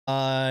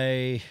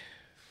Oh,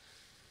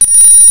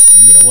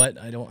 you know what?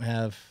 I don't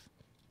have.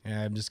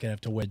 Yeah, I'm just gonna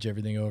have to wedge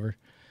everything over.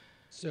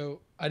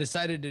 So I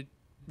decided to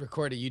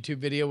record a YouTube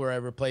video where I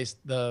replaced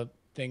the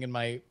thing in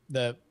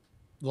the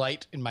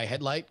light in my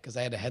headlight because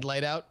I had a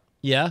headlight out.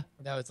 Yeah.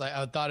 That was like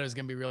I thought it was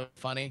gonna be really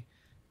funny.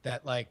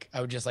 That like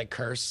I would just like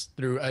curse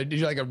through. I do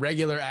like a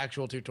regular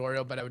actual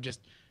tutorial, but I would just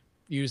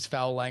use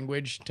foul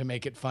language to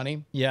make it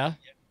funny. Yeah.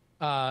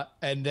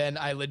 And then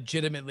I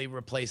legitimately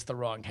replaced the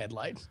wrong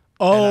headlight.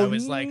 Oh, and I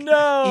was like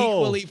no.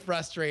 equally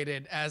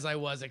frustrated as I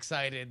was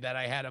excited that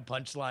I had a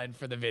punchline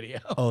for the video.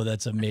 Oh,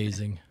 that's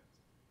amazing.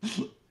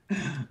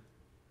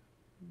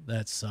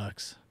 That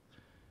sucks.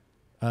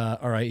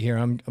 All right, here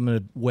I'm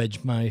gonna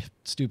wedge my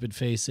stupid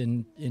face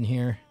in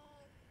here.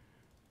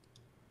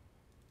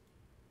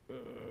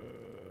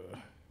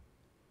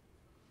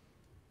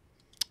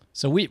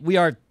 So we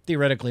are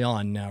theoretically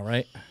on now,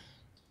 right?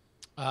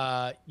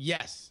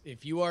 Yes.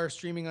 If you are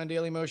streaming on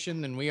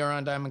Dailymotion, then we are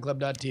on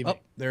DiamondClub.tv. Oh,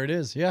 there it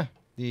is. Yeah,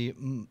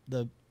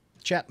 the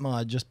chat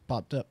mod just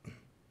popped up.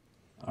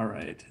 All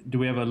right. Do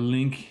we have a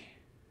link?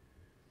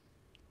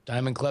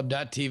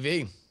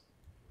 DiamondClub.tv.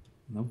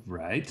 All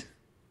right.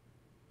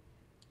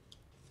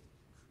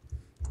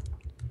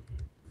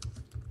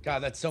 God,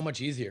 that's so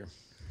much easier.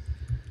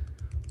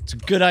 It's a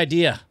good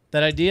idea.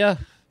 That idea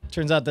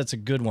turns out that's a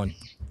good one.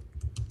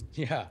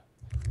 Yeah.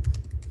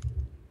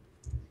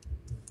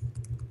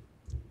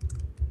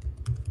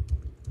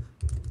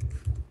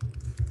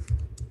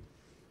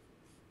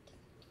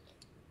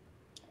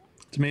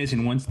 It's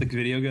amazing. Once the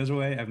video goes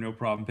away, I have no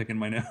problem picking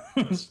my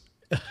nose.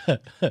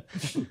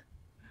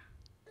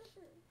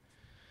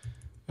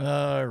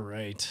 All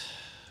right.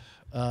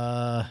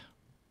 Gotta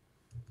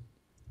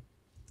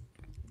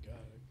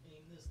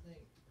aim this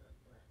thing.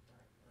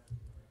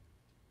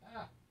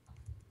 Ah.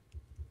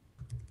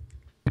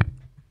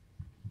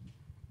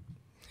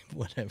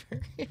 Whatever.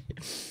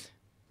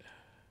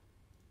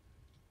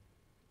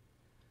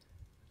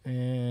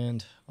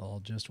 And I'll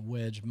just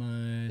wedge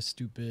my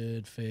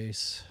stupid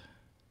face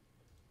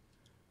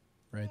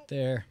right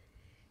there.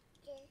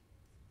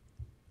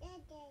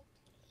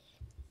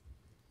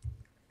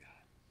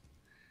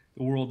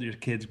 The world your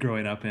kid's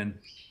growing up in.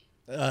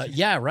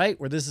 Yeah, right.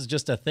 Where this is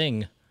just a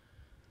thing.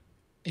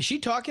 Is she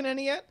talking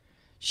any yet?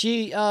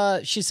 She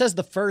says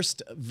the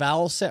first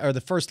vowel set or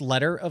the first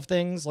letter of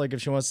things. Like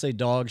if she wants to say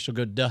dog, she'll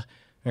go duh,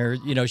 or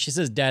she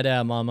says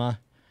dada mama,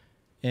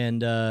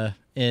 and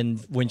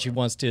when she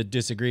wants to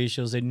disagree,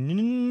 she'll say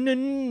n.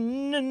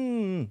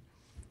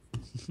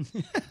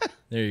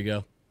 There you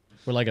go.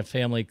 We're like a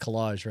family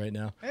collage right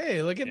now.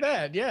 Hey, look at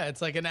that. Yeah,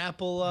 it's like an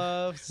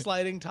Apple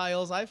sliding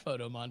tiles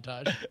iPhoto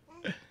montage.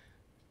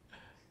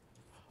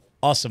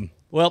 Awesome.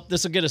 Well,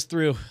 this will get us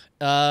through.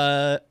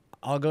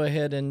 I'll go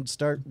ahead and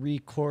start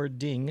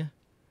recording.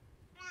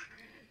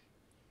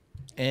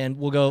 And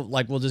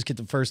we'll just get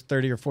the first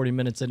 30 or 40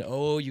 minutes in.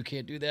 Oh, you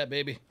can't do that,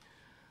 baby.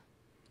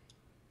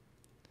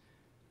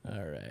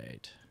 All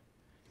right.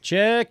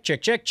 Check,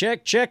 check, check,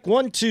 check, check.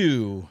 1,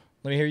 2.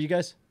 Let me hear you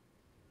guys.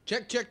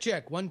 Check, check,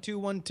 check. 1, 2,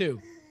 1,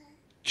 2.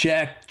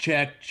 Check,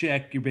 check,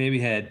 check your baby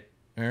head.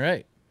 All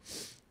right.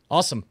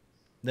 Awesome.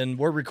 Then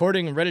we're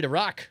recording and ready to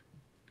rock.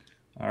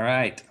 All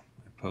right.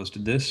 I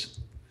posted this.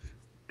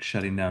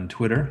 Shutting down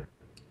Twitter.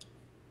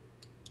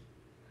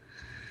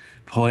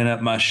 Pulling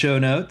up my show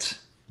notes.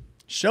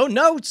 Show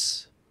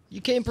notes.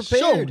 You came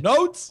prepared. Show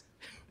notes.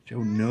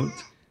 Show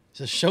notes.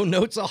 It's a show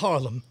notes of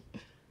Harlem.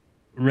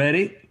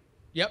 Ready?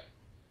 Yep.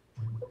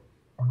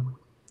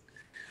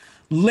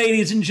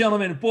 Ladies and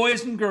gentlemen,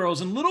 boys and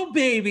girls, and little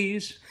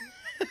babies,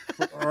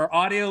 for our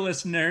audio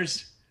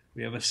listeners,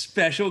 we have a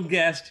special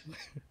guest.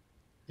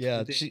 Yeah.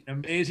 With an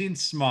amazing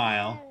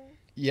smile.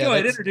 Yeah, go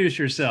ahead, introduce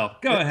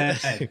yourself. Go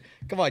ahead.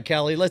 Come on,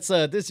 Callie. Let's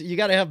you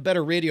got to have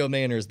better radio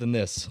manners than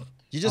this.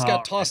 You just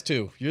got tossed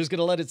to. You're just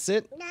gonna let it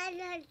sit.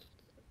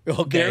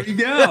 Okay. There you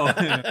go.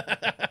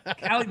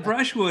 Callie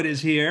Brushwood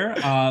is here,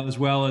 as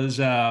well as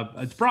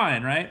it's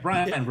Brian, right?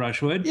 Brian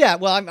Brushwood. Yeah.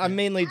 Well, I'm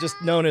mainly just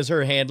known as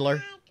her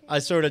handler. I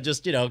sort of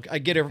just I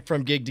get her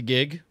from gig to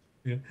gig.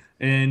 Yeah.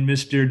 And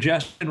Mr.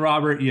 Justin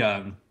Robert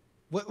Young.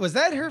 What was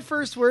that? Her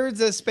first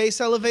words? A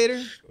space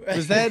elevator?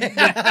 Was that?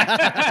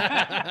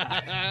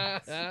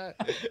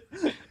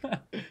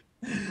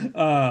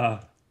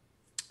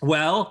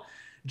 Well,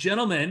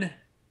 gentlemen,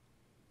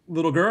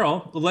 little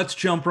girl, let's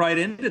jump right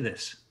into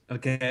this.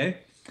 Okay.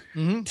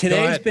 Mm-hmm.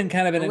 Today's been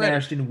kind of an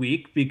interesting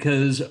week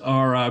because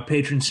our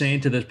patron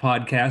saint of this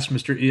podcast,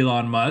 Mr.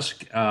 Elon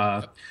Musk,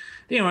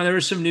 there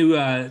was some new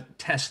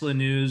Tesla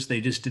news. They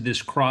just did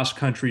this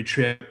cross-country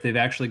trip. They've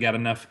actually got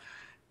enough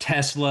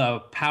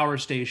Tesla power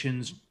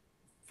stations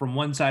from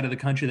one side of the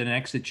country to the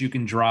next that you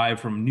can drive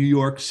from New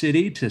York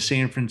City to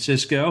San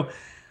Francisco.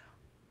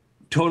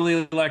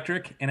 Totally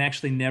electric, and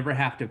actually never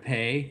have to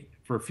pay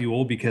for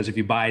fuel, because if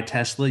you buy a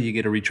Tesla, you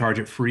get to recharge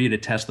it free at a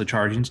Tesla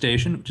charging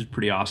station, which is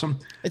pretty awesome.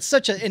 It's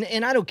such a,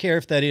 and I don't care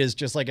if that is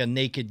just like a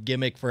naked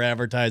gimmick for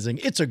advertising.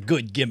 It's a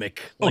good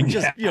gimmick. Like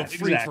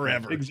free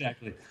forever.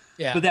 Exactly.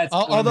 Yeah. But that's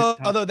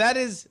although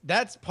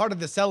that's part of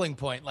the selling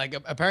point. Like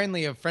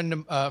apparently a friend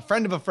of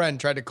a friend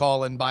tried to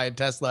call and buy a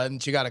Tesla,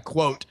 and she got a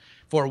quote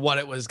for what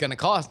it was going to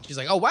cost. She's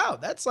like, "Oh wow,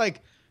 that's kind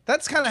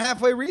of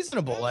halfway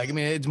reasonable. Like, I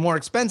mean, it's more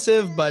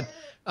expensive, but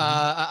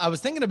I was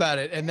thinking about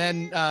it." And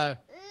then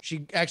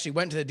she actually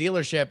went to the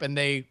dealership, and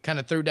they kind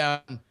of threw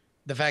down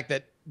the fact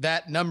that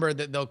that number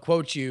that they'll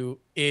quote you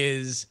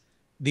is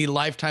the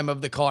lifetime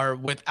of the car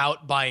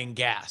without buying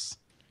gas.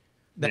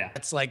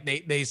 That's like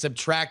they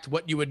subtract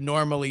what you would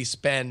normally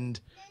spend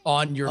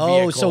on your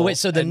vehicle.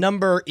 So the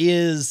number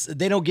is,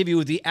 they don't give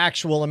you the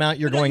actual amount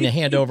you're going to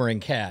hand over in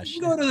cash.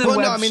 Go to the website.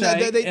 No,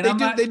 I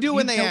mean they do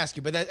when they ask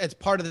you, but it's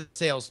part of the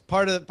sales,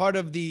 part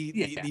of the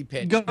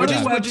pitch. Go to the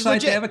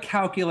website. They have a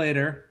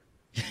calculator.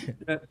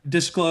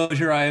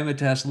 Disclosure: I am a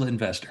Tesla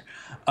investor.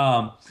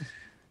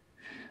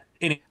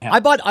 Anyhow, I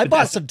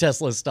bought some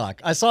Tesla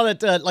stock. I saw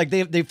that like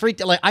they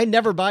freaked. Like, I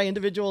never buy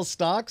individual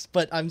stocks,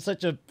 but I'm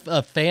such a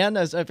fan.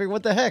 I figured,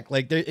 what the heck?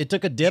 Like, it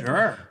took a dip.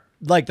 Sure.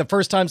 Like the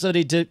first time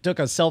somebody took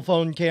a cell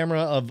phone camera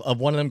of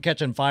one of them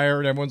catching fire,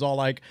 and everyone's all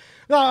like,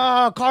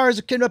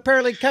 cars can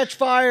apparently catch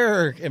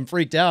fire, and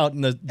freaked out.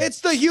 And it's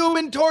the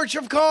Human Torch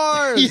of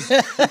cars.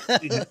 Yeah,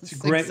 it's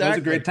great. Exactly. It was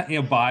a great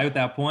time, buy at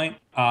that point.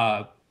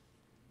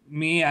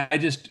 Me, I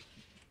just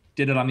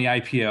did it on the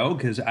IPO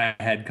because I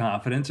had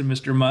confidence in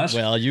Mr. Musk.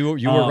 Well, you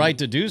were right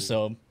to do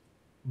so.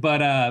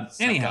 But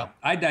anyhow,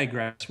 I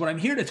digress. What I'm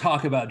here to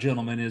talk about,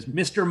 gentlemen, is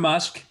Mr.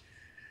 Musk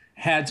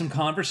had some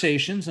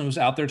conversations and was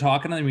out there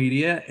talking to the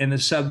media, and the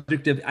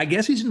subject of, I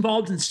guess he's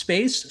involved in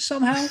space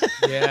somehow.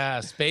 Yeah,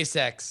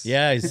 SpaceX.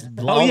 Yeah, he's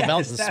all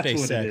about the SpaceX.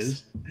 What it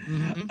is.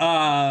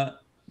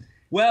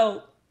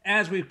 Well,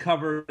 as we've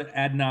covered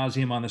ad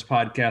nauseum on this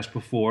podcast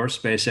before,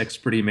 SpaceX is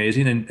pretty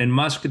amazing, and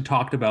Musk had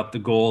talked about the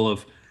goal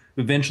of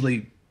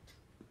eventually,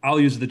 I'll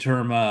use the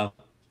term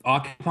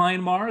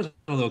occupying Mars,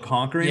 although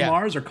conquering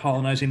Mars or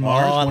colonizing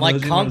Mars. Oh, I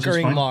like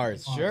conquering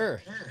Mars.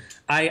 Sure.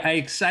 I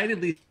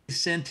excitedly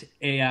sent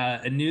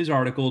a news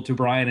article to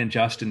Brian and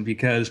Justin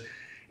because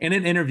in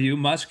an interview,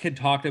 Musk had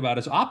talked about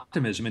his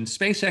optimism, and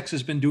SpaceX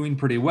has been doing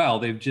pretty well.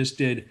 They've just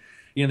did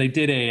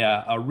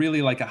a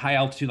really like a high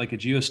altitude, like a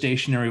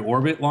geostationary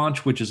orbit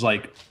launch, which is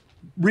like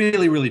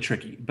really, really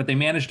tricky, but they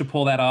managed to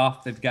pull that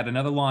off. They've got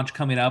another launch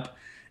coming up.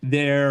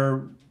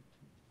 They're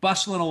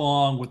bustling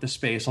along with the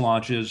space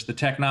launches, the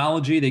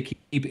technology, they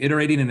keep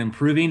iterating and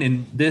improving,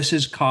 and this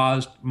has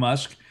caused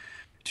Musk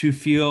to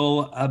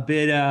feel a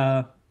bit,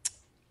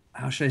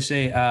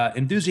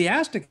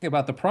 enthusiastic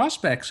about the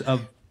prospects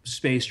of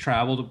space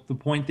travel, to the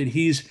point that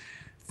he's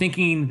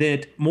thinking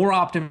that more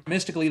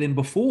optimistically than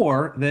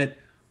before that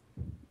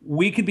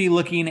we could be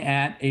looking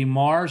at a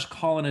Mars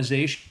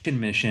colonization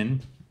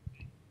mission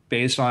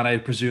based on, I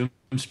presume,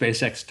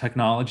 SpaceX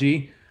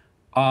technology,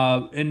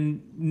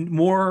 and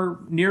more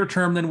near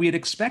term than we had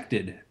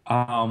expected.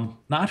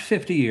 Not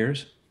 50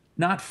 years,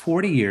 not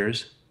 40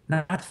 years,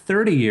 not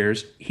 30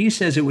 years. He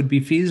says it would be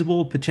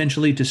feasible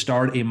potentially to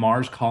start a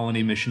Mars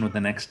colony mission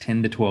within the next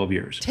 10 to 12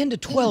 years. 10 to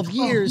 12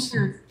 years?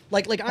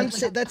 Like I'm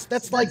saying,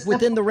 that's like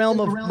within the realm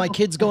of my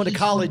kids going to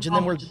college, and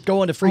then we're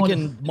going to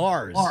freaking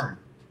Mars.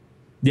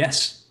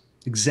 Yes,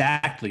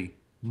 exactly.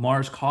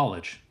 Mars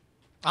College.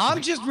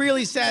 I'm just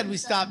really sad we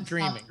stopped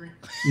dreaming.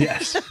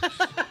 Yes.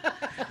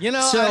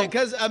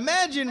 Because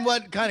imagine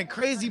what kind of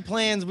crazy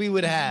plans we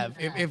would have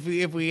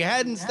if we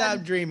hadn't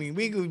stopped dreaming.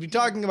 We would be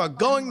talking about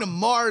going to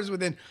Mars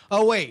within.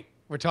 Oh wait,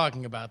 we're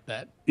talking about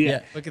that.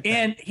 Yeah. Look at that.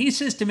 And he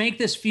says to make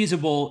this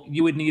feasible,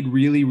 you would need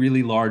really,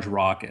 really large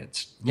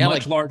rockets,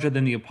 much larger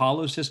than the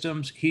Apollo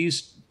systems.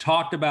 He's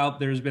talked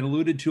about, there's been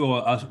alluded to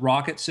a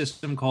rocket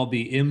system called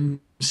the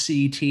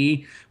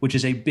MCT, which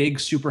is a big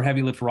super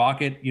heavy lift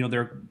rocket.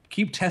 They're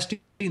keep testing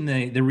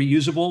the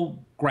reusable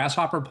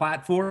Grasshopper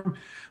platform,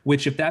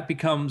 which if that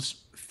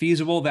becomes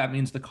feasible, that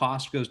means the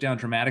cost goes down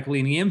dramatically.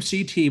 And the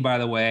MCT, by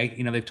the way,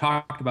 they've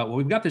talked about, well,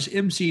 we've got this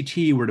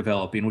MCT we're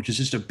developing, which is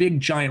just a big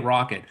giant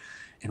rocket.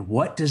 And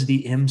what does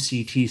the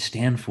MCT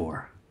stand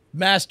for?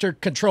 Master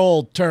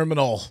Control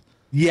Terminal.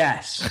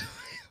 Yes.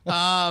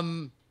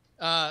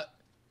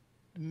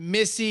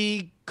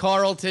 Missy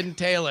Carlton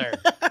Taylor,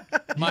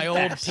 my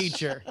old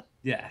teacher.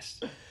 Yes.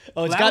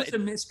 Oh, that was a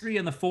mystery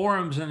in the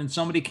forums, and then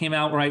somebody came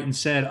out right and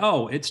said,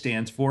 "Oh, it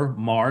stands for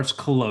Mars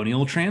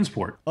Colonial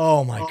Transport."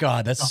 Oh my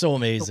God, that's so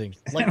amazing!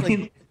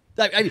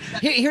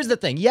 Here's the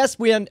thing. Yes,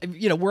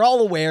 we're all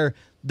aware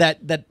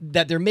that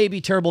there may be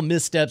terrible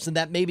missteps, and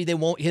that maybe they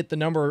won't hit the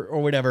number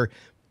or whatever.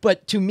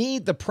 But to me,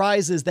 the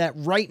prize is that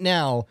right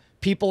now,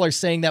 people are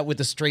saying that with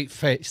a straight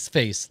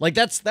face. Like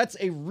that's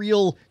a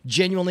real,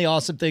 genuinely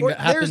awesome thing that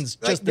happens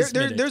just this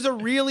minute. There's a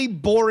really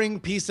boring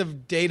piece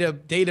of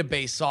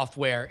database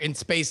software in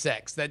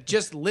SpaceX that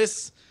just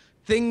lists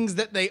things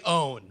that they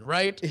own,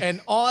 right?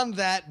 And on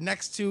that,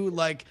 next to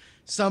like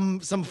some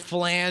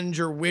flange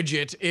or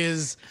widget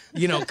is,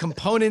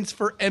 components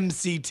for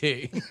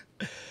MCT.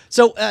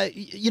 So,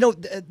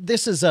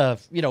 this is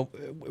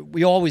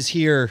we always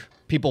hear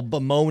people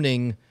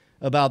bemoaning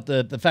about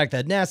the fact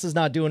that NASA's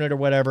not doing it or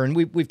whatever, and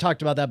we've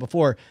talked about that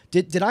before.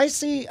 Did I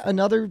see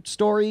another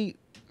story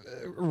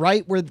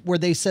right where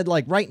they said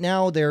like right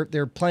now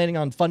they're planning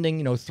on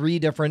funding 3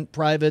 different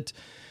private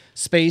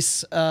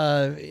space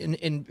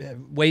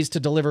in ways to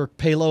deliver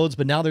payloads,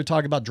 but now they're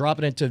talking about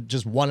dropping it to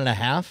just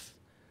 1.5.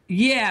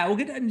 Yeah, we'll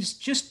get to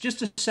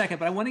just a second,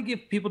 but I want to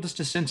give people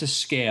just a sense of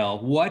scale.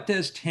 What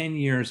does 10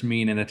 years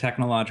mean in a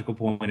technological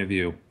point of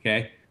view?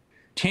 Okay.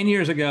 10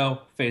 years ago,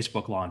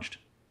 Facebook launched.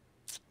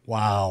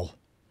 Wow.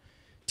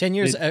 10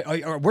 years.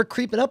 We're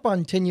creeping up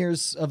on 10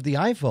 years of the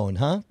iPhone,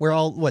 huh? We're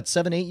all, what,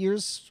 7, 8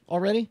 years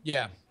already?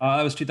 Yeah.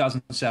 It was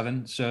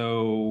 2007.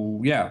 So,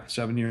 yeah,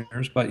 7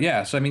 years. But,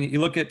 yeah, so, I mean, you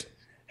look at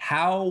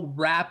how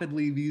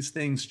rapidly these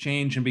things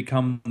change and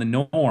become the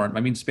norm. I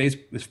mean,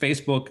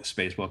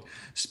 Facebook.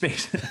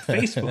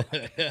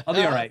 I'll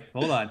be all right.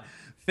 Hold on.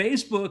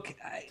 Facebook,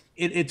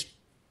 it's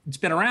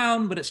been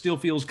around, but it still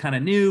feels kind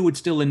of new. It's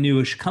still a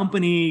newish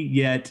company,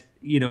 yet,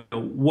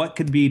 what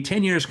could be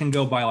 10 years can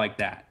go by like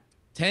that.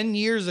 10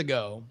 years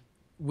ago,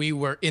 we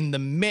were in the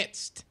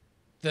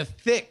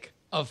thick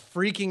of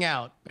freaking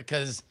out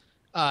because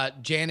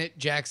Janet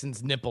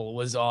Jackson's nipple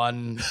was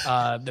on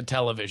the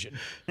television.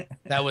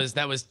 That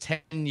was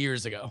 10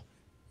 years ago.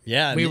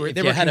 Yeah, if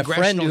you had a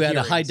friend who had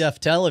a high-def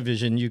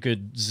television, you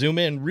could zoom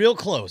in real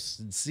close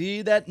and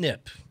see that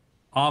nip.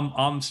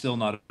 I'm still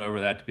not over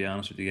that, to be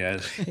honest with you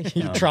guys.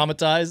 You're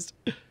traumatized?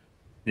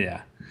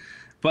 Yeah.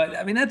 But,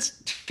 I mean,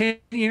 that's 10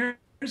 years,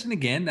 and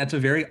again, that's a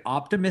very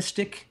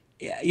optimistic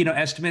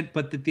estimate,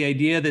 but the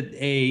idea that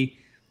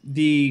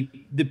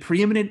the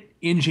preeminent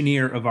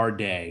engineer of our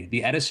day,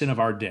 the Edison of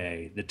our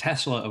day, the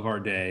Tesla of our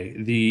day,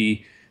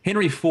 the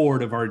Henry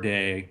Ford of our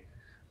day,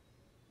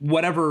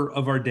 whatever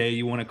of our day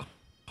you want to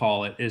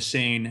call it, is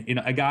saying,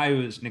 a guy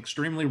who is an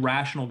extremely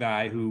rational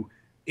guy who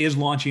is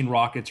launching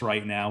rockets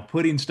right now,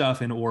 putting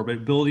stuff in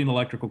orbit, building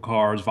electrical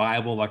cars,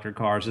 viable electric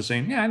cars, is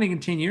saying, yeah, I think in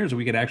 10 years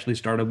we could actually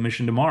start a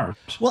mission to Mars.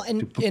 Well,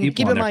 and keep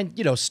in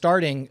mind,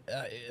 starting,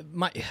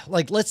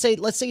 let's say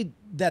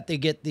that they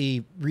get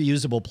the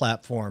reusable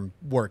platform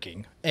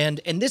working, and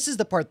this is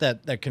the part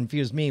that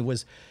confused me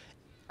was,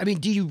 I mean,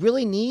 do you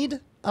really need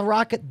a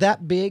rocket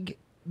that big?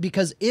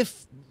 Because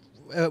if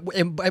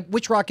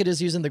which rocket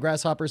is using the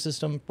Grasshopper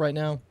system right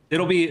now?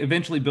 It'll be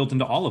eventually built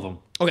into all of them.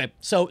 Okay,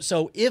 so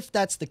if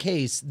that's the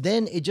case,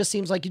 then it just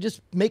seems like you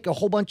just make a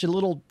whole bunch of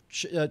little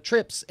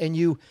trips and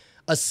you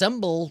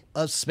assemble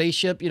a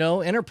spaceship,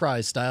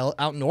 Enterprise style,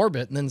 out in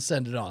orbit and then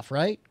send it off,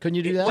 right? Couldn't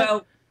you do that?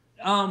 Well,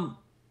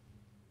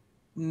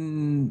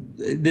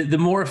 the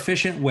more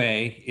efficient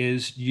way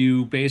is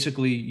you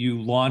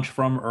launch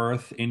from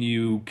Earth and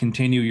you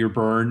continue your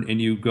burn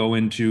and you go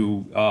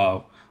into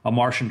a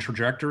Martian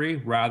trajectory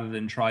rather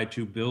than try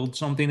to build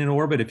something in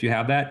orbit if you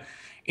have that.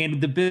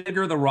 And the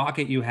bigger the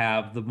rocket you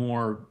have, the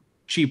more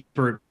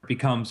cheaper it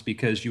becomes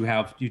because you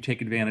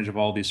take advantage of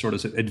all these sort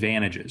of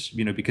advantages,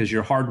 because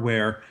your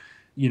hardware,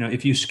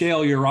 if you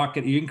scale your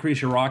rocket, you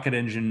increase your rocket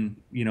engine,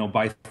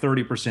 by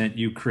 30%,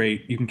 you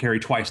can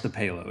carry twice the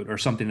payload or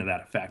something to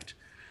that effect.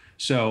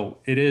 So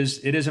it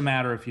is a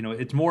matter of,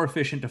 it's more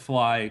efficient to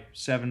fly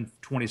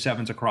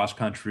 727s across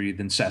country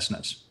than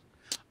Cessnas.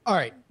 All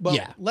right. Well,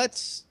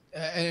 let's,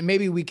 and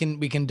maybe we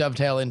can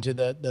dovetail into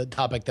the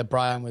topic that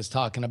Brian was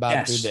talking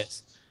about through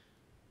this.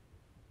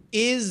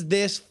 Is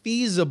this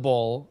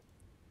feasible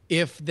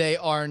if they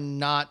are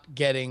not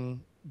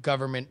getting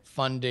government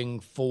funding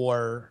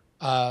for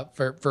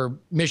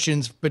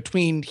missions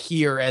between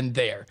here and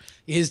there?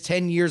 Is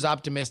 10 years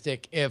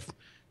optimistic if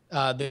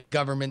the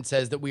government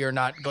says that we are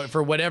not going,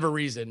 for whatever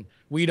reason,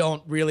 we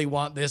don't really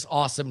want this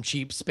awesome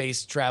cheap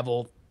space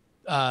travel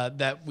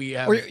that we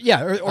have? Or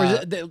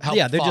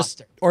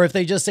if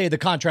they just say the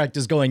contract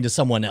is going to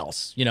someone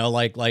else,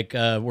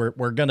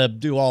 we're gonna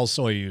do all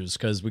Soyuz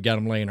because we got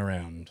them laying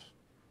around.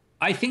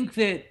 I think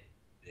that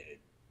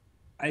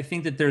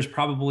there's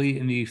probably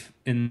in the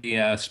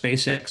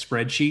SpaceX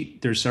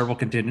spreadsheet, there's several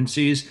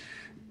contingencies.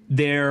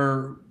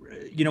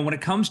 When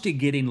it comes to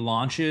getting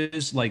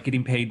launches, like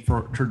getting paid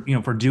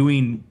for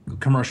doing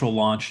commercial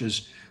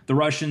launches, the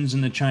Russians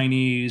and the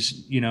Chinese,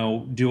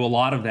 do a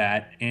lot of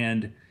that.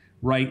 And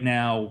right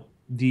now,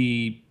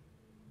 the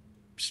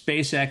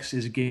SpaceX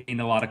is getting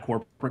a lot of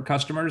corporate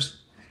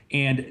customers,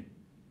 and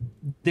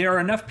there are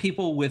enough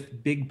people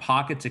with big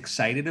pockets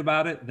excited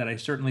about it that I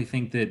certainly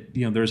think that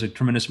there's a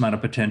tremendous amount of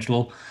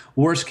potential.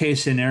 Worst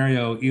case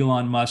scenario,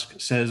 Elon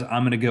Musk says,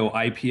 I'm going to go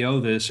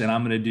IPO this and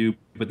I'm going to do,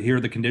 but here are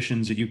the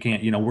conditions that you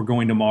can't, we're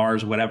going to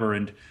Mars, whatever,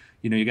 and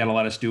you got to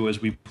let us do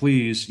as we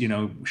please.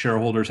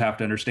 Shareholders have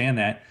to understand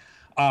that.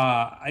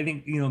 I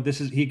think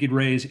he could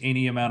raise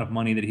any amount of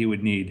money that he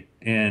would need,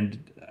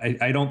 and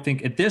I don't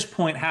think at this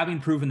point, having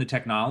proven the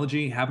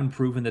technology, having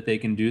proven that they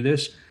can do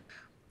this,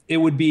 it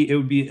would be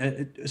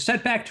a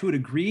setback to a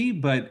degree,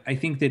 but I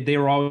think that they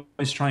were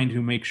always trying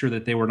to make sure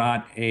that they were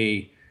not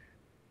a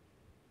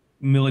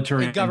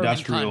military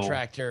industrial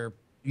contractor.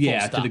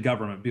 To the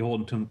government,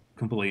 beholden to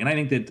completely. And I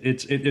think that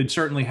it's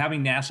certainly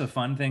having NASA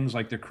fund things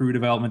like the crew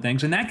development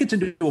things, and that gets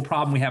into a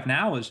problem we have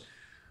now is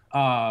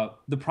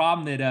the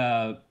problem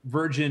that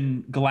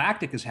Virgin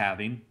Galactic is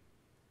having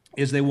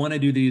is they want to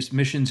do these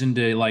missions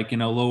into like,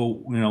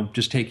 low,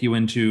 just take you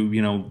into,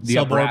 the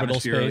upper Suborbital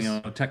atmosphere,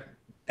 space.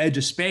 edge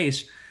of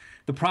space.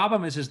 The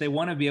problem is they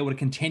want to be able to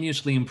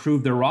continuously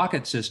improve their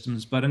rocket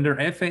systems, but under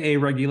FAA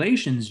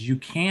regulations, you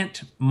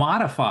can't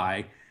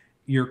modify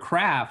your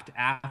craft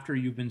after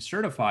you've been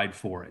certified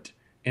for it.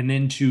 And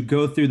then to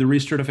go through the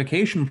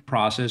recertification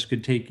process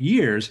could take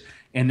years.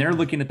 And they're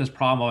looking at this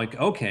problem like,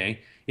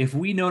 okay, if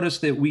we notice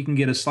that we can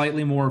get a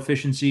slightly more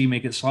efficiency,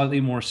 make it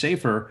slightly more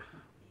safer,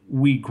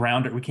 we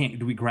ground it. We can't.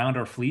 Do we ground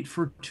our fleet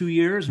for 2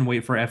 years and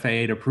wait for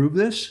FAA to approve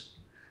this?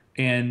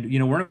 And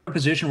we're in a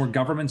position where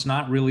government's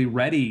not really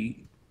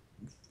ready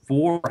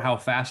for how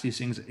fast these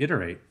things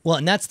iterate. Well,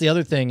 and that's the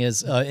other thing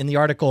is in the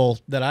article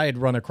that I had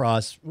run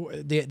across,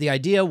 the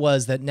idea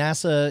was that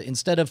NASA,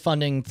 instead of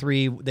funding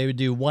 3, they would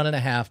do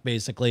 1.5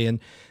 basically. And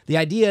the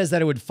idea is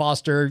that it would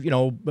foster,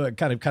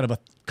 kind of a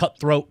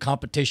cutthroat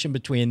competition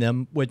between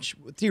them, which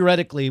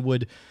theoretically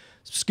would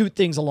scoot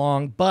things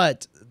along.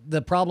 But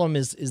the problem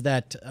is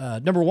that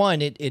number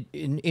one, it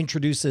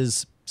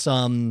introduces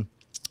some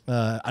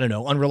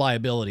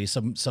unreliability,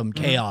 some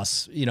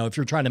chaos. If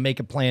you're trying to make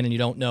a plan and you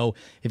don't know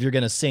if you're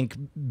going to sink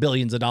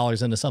billions of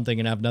dollars into something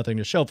and have nothing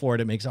to show for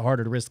it, it makes it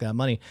harder to risk that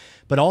money.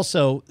 But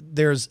also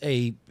there's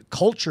a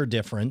culture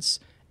difference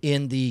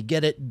in the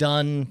get it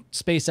done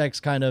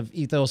SpaceX kind of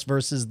ethos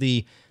versus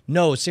the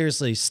no,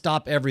 seriously,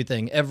 stop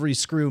everything. Every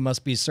screw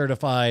must be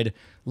certified.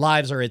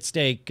 Lives are at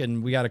stake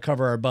and we got to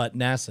cover our butt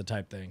NASA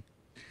type thing.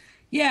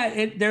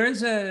 Yeah, there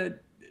is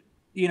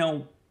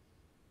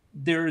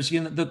there's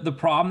the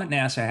problem that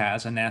NASA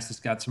has, and NASA's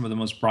got some of the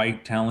most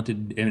bright,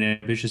 talented, and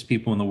ambitious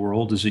people in the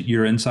world, is that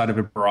you're inside of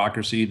a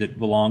bureaucracy that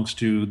belongs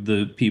to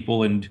the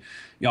people, and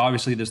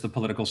obviously there's the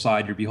political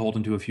side. You're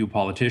beholden to a few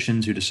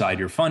politicians who decide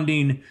your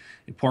funding,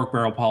 pork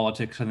barrel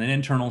politics, and then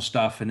internal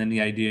stuff, and then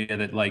the idea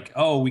that like,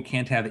 oh, we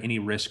can't have any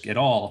risk at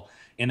all,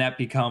 and that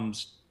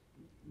becomes,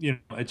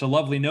 it's a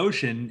lovely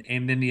notion,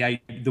 and then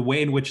the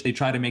way in which they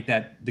try to make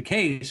that the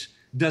case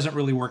doesn't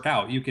really work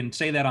out. You can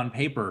say that on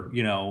paper,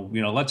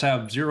 let's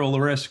have zero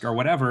risk or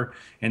whatever,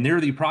 and there are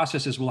the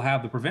processes we'll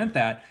have to prevent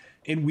that.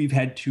 And we've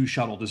had 2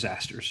 shuttle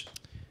disasters.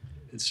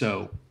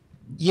 So,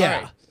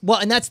 yeah. Right. Well,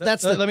 and that's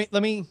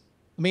let me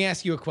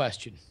ask you a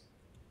question.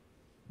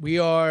 We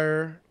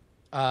are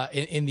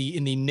in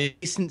the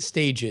nascent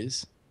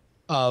stages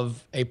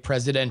of a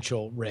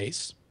presidential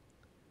race.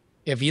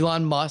 If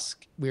Elon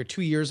Musk, we're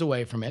 2 years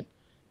away from it.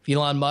 If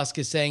Elon Musk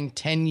is saying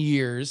 10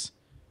 years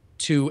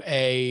to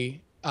a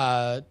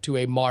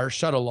Mars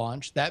shuttle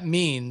launch, that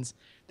means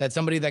that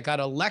somebody that got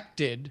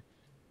elected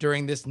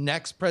during this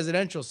next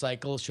presidential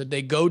cycle, should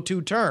they go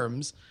 2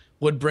 terms,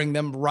 would bring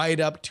them right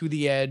up to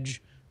the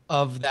edge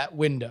of that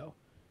window.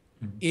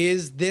 Mm-hmm.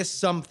 Is this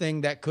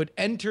something that could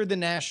enter the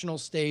national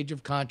stage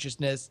of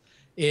consciousness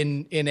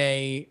in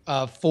a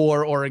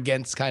for or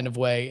against kind of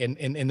way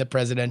in the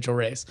presidential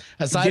race?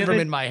 Aside from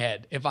in my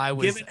head, if I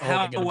was given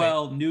how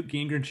well Newt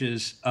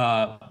Gingrich's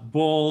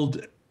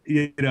bold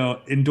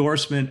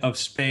endorsement of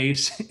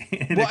space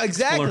and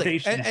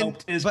exploration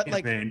helped his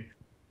campaign.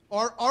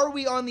 Like, are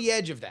we on the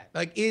edge of that?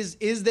 Like,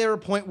 is there a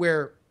point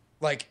where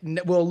like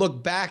we'll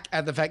look back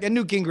at the fact, and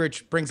Newt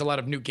Gingrich brings a lot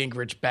of Newt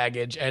Gingrich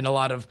baggage and a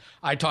lot of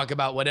I talk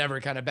about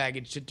whatever kind of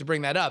baggage to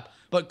bring that up.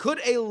 But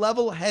could a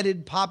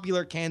level-headed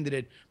popular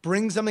candidate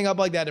bring something up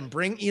like that and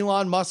bring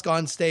Elon Musk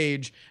on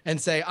stage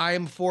and say, I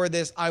am for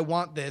this, I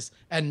want this,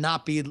 and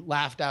not be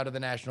laughed out of the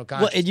national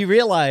consciousness? Well, and you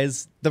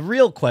realize the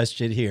real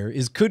question here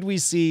is, can we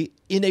see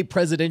a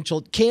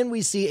presidential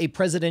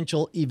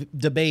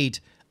debate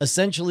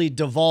essentially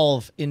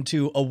devolve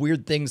into a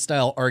Weird Thing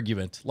style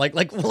argument?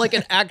 Like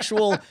an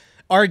actual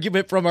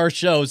argument from our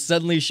show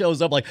suddenly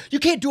shows up like, you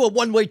can't do a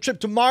one-way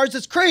trip to Mars,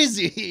 it's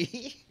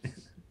crazy.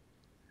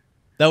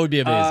 That would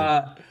be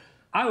amazing.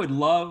 I would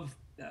love.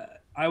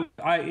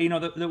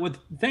 The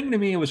thing to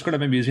me was kind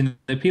of amusing.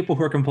 The people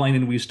who are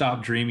complaining we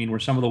stopped dreaming were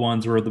some of the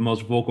ones who were the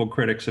most vocal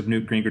critics of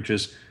Newt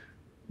Gingrich's,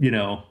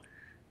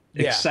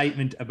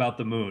 excitement about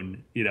the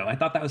moon. I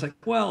thought that was like,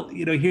 well,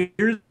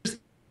 here's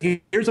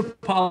a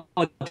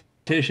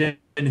politician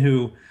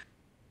who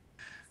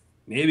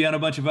maybe on a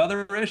bunch of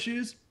other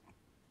issues,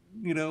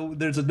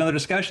 there's another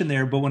discussion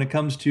there. But when it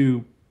comes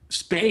to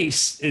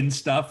space and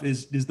stuff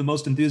is the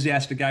most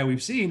enthusiastic guy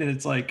we've seen. And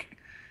it's like,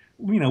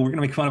 we're going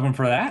to make fun of him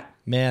for that.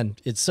 Man,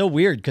 it's so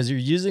weird because you're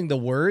using the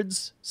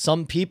words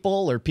some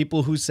people or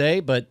people who say,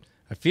 but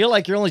I feel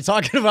like you're only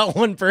talking about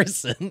one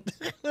person,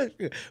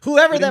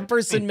 whoever that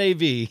person may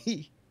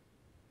be.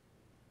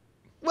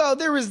 Well,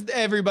 there was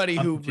everybody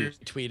who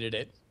retweeted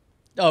it.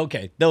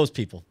 Okay, those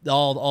people,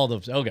 all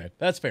those. Okay,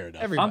 that's fair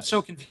enough. Everybody. I'm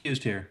so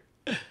confused here.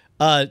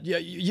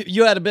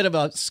 You had a bit of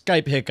a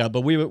Skype hiccup,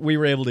 but we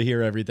were able to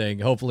hear everything.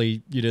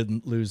 Hopefully, you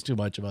didn't lose too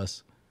much of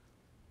us.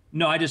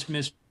 No, I just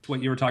missed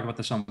what you were talking about.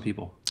 The some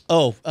people.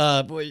 Oh,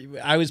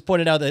 I was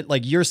pointing out that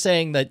like you're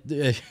saying that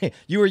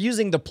you were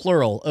using the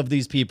plural of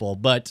these people,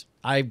 but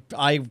I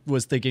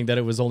was thinking that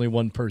it was only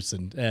one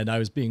person, and I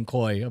was being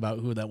coy about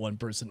who that one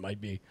person might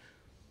be.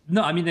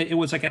 No, I mean it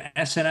was like an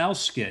SNL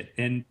skit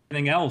and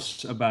anything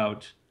else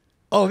about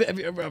Oh,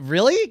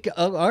 really?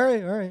 Oh, all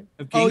right, all right.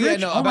 Oh yeah, Gingrich?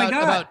 no, Oh my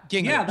God. about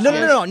Gingrich. Yeah,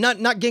 No,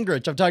 not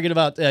Gingrich. I'm talking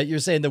about you're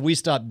saying the We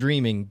Stop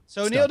Dreaming.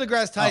 So stuff. Neil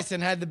deGrasse Tyson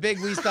had the big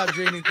 "We Stop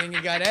Dreaming" thing.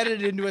 It got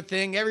edited into a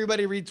thing.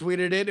 Everybody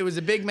retweeted it. It was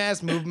a big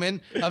mass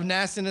movement of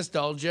NASA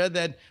nostalgia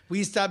that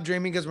we stop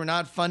dreaming because we're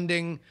not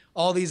funding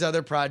all these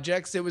other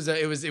projects. It was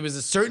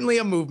certainly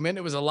a movement.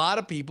 It was a lot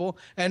of people,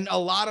 and a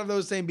lot of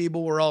those same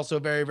people were also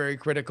very, very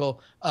critical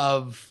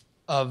of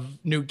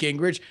Newt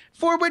Gingrich.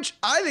 For which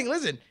I think,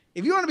 listen,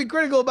 if you want to be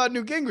critical about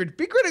Newt Gingrich,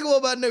 be critical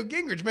about Newt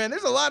Gingrich, man.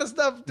 There's a lot of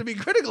stuff to be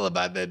critical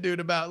about that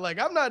dude about. Like,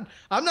 I'm not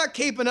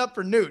caping up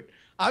for Newt.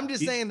 I'm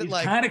just saying that,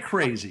 like, kind of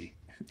crazy.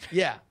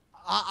 Yeah,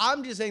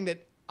 I'm just saying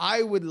that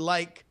I would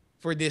like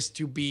for this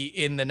to be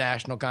in the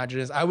national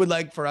consciousness. I would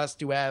like for us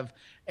to have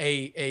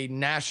a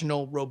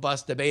national,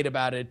 robust debate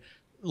about it,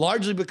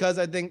 largely because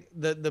I think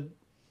the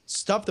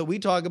stuff that we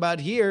talk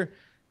about here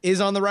is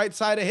on the right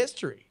side of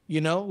history.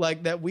 You know,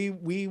 like that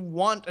we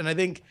want, and I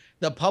think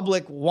the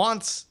public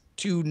wants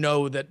to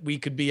know that we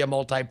could be a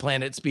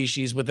multi-planet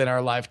species within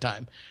our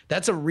lifetime.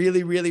 That's a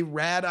really, really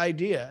rad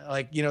idea.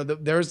 Like, you know,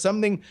 there's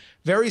something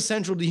very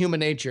central to human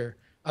nature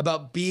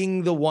about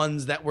being the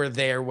ones that were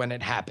there when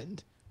it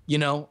happened, you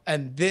know?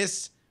 And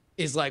this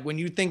is like, when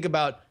you think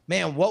about,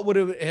 man, what would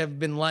it have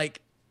been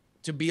like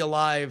to be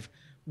alive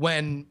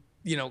when,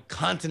 you know,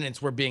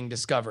 continents were being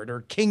discovered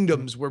or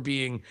kingdoms were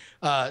being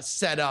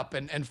set up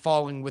and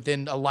falling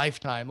within a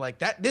lifetime like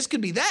that. This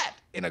could be that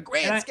in a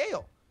grand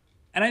scale.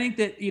 And I think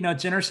that, you know,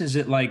 it's interesting is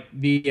that, like,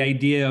 the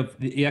idea of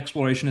the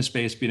exploration of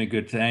space being a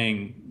good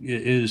thing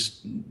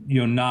is, you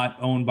know, not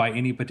owned by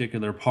any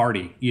particular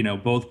party. You know,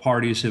 both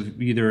parties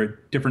have either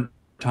at different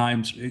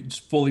times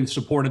fully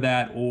supported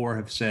that or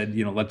have said,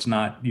 you know, let's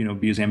not, you know,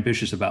 be as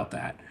ambitious about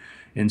that.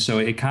 And so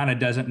it kind of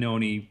doesn't know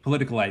any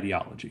political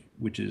ideology,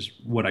 which is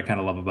what I kind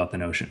of love about the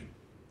notion.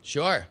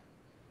 Sure.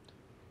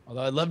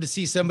 Although I'd love to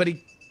see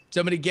somebody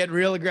get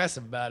real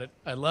aggressive about it.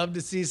 I'd love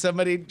to see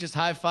somebody just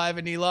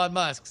high-fiving Elon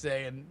Musk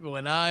saying,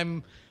 when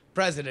I'm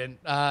president,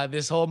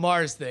 this whole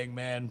Mars thing,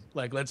 man,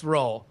 like, let's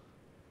roll.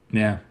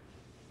 Yeah.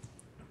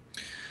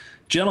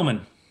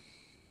 Gentlemen.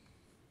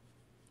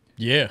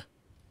 Yeah.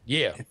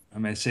 Yeah.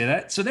 I'm going to say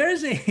that. So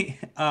there's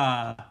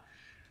a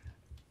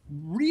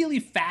really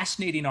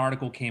fascinating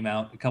article came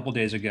out a couple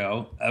days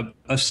ago,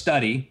 a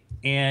study,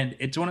 and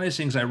it's one of those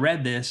things I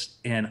read this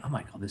and I'm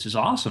like, oh, this is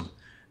awesome.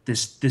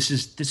 This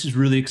is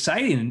really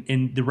exciting,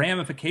 and the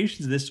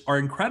ramifications of this are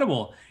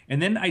incredible.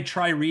 And then I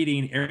try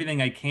reading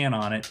everything I can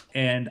on it,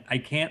 and I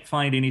can't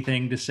find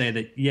anything to say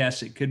that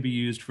yes, it could be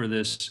used for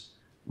this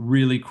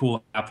really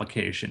cool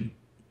application.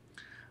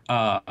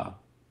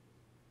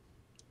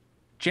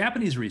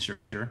 Japanese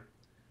researcher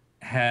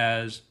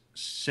has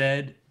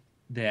said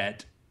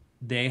that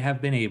they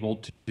have been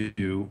able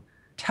to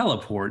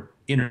teleport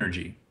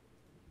energy.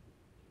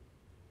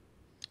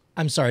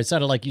 I'm sorry, it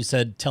sounded like you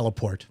said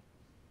teleport.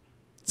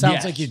 Sounds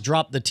Yes. like you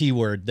dropped the T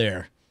word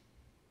there.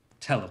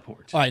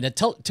 Teleport. All right, now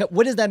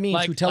what does that mean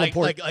to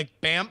teleport? Like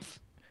Banff?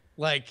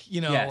 Like, you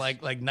know, Yes.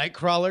 like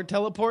Nightcrawler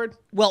teleport?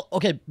 Well,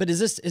 okay, but is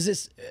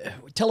this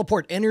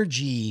teleport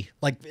energy?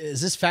 Like,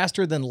 is this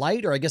faster than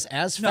light, or I guess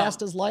as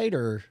fast as light,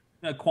 or?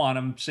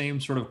 Quantum, same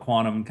sort of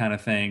quantum kind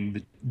of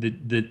thing.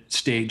 The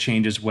state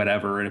changes,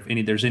 whatever. And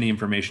if there's any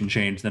information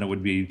change, then it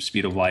would be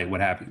speed of light,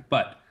 what have you.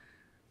 But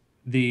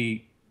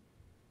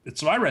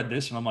so I read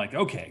this and I'm like,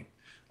 okay,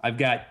 I've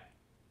got,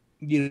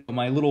 you know,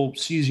 my little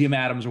cesium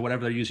atoms or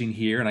whatever they're using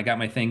here, and I got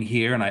my thing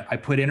here, and I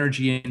put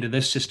energy into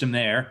this system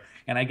there,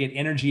 and I get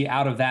energy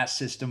out of that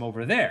system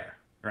over there,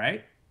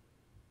 right?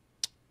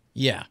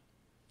 Yeah.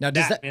 Now,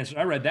 does that? And so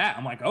I read that.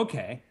 I'm like,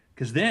 okay,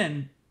 because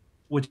then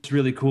what's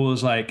really cool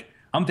is, like,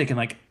 I'm thinking,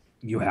 like,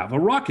 you have a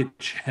rocket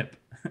ship.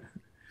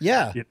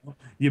 Yeah. You know,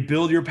 you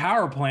build your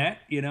power plant,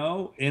 you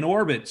know, in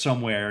orbit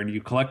somewhere, and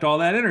you collect all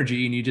that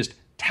energy, and you just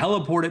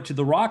teleport it to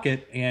the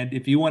rocket. And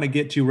if you want to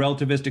get to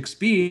relativistic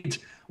speeds,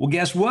 well,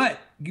 guess what?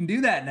 You can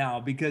do that now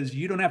because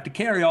you don't have to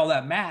carry all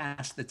that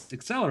mass that's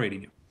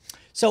accelerating you.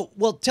 So,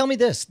 well, tell me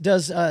this: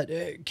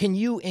 can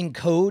you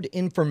encode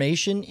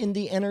information in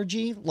the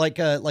energy? Like,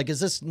 is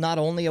this not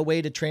only a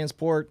way to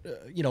transport,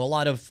 you know, a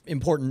lot of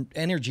important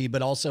energy,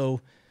 but also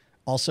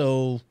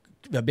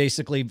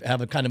basically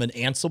have a kind of an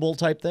Ansible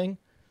type thing?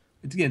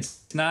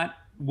 It's not.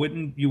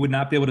 You would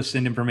not be able to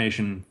send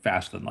information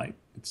faster than light.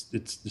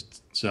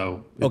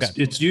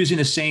 It's using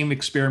the same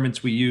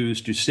experiments we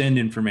use to send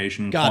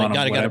information. Got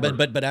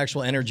it. But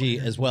actual energy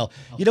as well.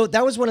 You know,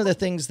 that was one of the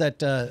things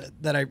that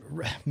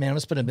it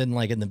must have been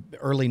like in the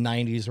early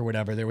 90s or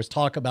whatever. There was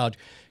talk about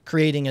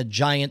creating a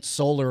giant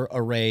solar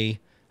array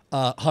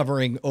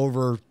hovering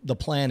over the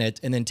planet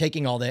and then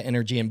taking all that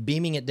energy and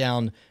beaming it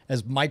down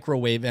as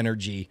microwave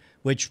energy,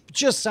 which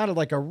just sounded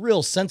like a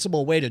real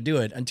sensible way to do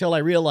it until I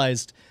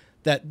realized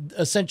that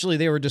essentially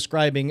they were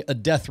describing a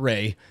death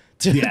ray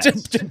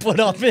to put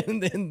up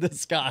in the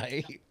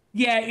sky.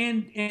 Yeah,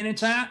 and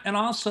it's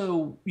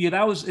also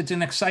it's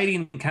an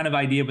exciting kind of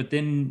idea. But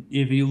then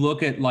if you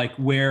look at like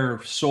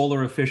where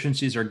solar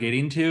efficiencies are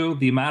getting to,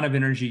 the amount of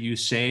energy you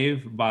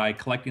save by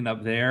collecting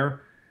up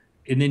there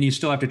and then you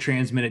still have to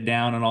transmit it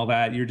down and all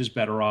that. You're just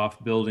better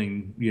off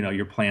building,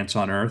 your plants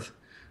on Earth.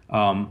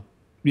 Um,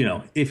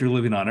 if you're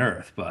living on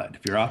Earth, but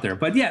if you're out there,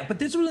 but yeah, but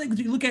this was like,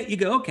 you look at, you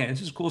go, okay,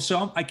 this is cool.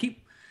 So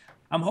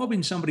I'm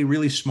hoping somebody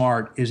really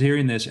smart is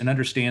hearing this and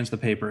understands the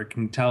paper. It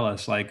can tell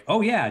us like,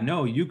 oh yeah,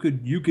 no, you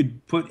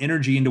could put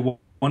energy into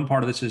one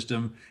part of the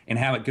system and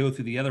have it go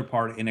through the other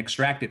part and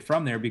extract it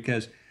from there,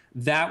 because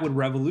that would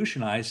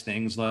revolutionize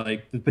things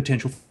like the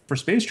potential for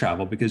space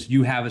travel, because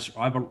you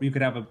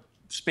could have a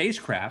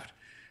spacecraft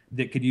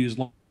that could use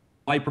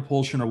light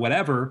propulsion or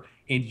whatever,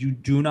 and you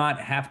do not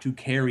have to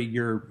carry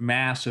your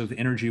mass of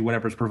energy,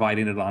 whatever's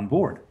providing it on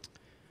board.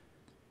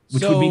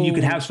 Which would mean you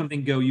could have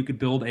something go, you could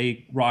build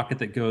a rocket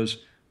that goes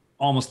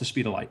almost the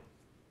speed of light.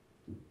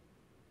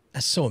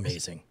 That's so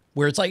amazing.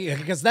 Where it's like,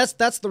 because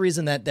that's the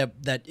reason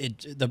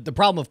the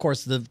problem, of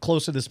course, the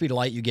closer the speed of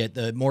light you get,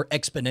 the more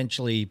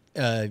exponentially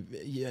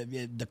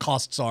the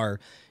costs are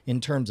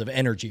in terms of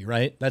energy,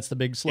 right? That's the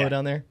big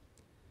slowdown there.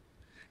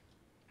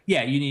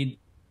 Yeah,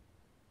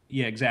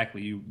 yeah,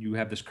 exactly. You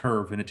have this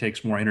curve, and it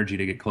takes more energy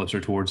to get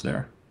closer towards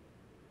there.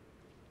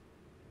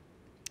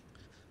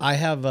 I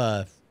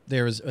have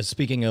there was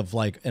speaking of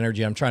like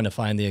energy, I'm trying to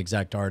find the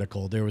exact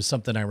article. There was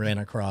something I ran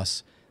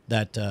across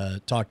that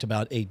talked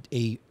about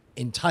a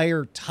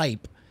entire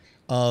type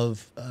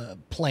of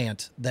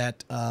plant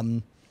that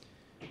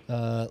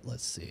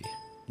let's see.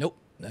 Nope,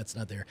 that's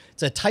not there.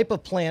 It's a type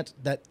of plant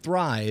that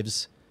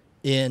thrives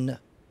in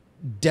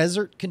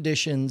desert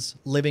conditions,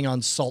 living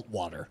on salt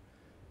water.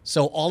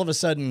 So all of a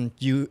sudden,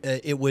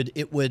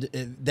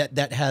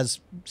 that has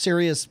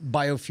serious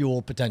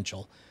biofuel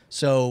potential.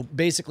 So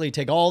basically,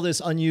 take all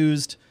this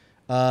unused,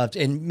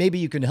 and maybe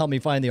you can help me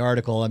find the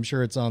article. I'm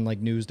sure it's on like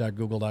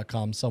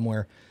news.google.com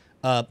somewhere.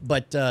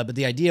 But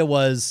the idea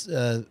was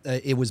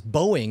it was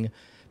Boeing,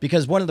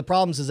 because one of the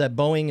problems is that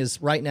Boeing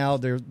is right now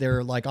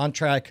they're like on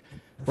track.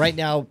 Right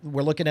now,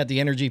 we're looking at the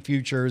energy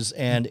futures,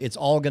 and it's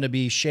all going to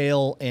be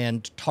shale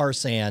and tar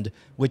sand,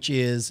 which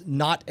is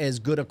not as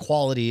good a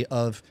quality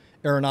of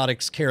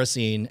aeronautics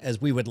kerosene as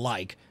we would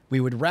like. We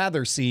would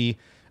rather see,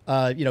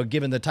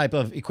 given the type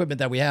of equipment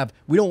that we have,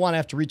 we don't want to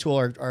have to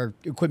retool our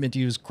equipment to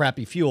use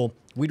crappy fuel.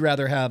 We'd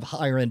rather have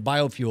higher end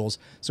biofuels.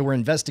 So we're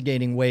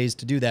investigating ways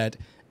to do that.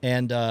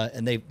 And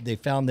they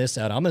found this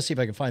out. I'm going to see if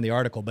I can find the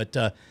article, but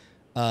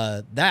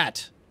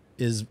that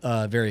is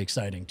very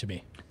exciting to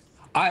me.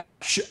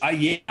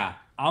 Yeah,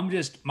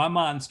 my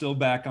mind's still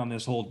back on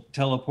this whole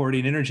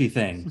teleporting energy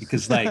thing,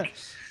 because like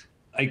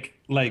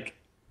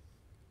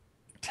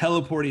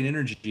teleporting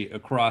energy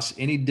across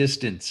any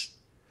distance.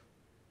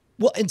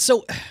 Well, and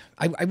so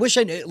I wish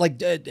I knew,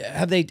 like,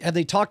 have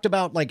they talked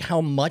about like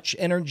how much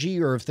energy,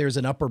 or if there's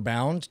an upper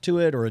bound to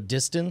it or a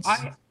distance?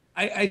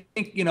 I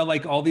think,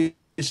 like all these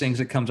things,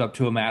 it comes up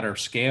to a matter of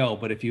scale.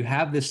 But if you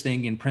have this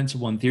thing in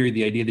principle, in theory,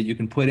 the idea that you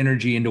can put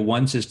energy into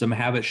one system,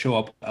 have it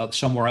show up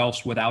somewhere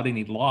else without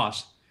any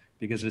loss,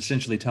 because it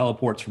essentially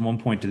teleports from one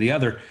point to the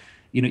other.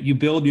 You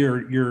build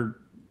your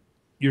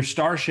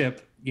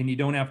starship, and you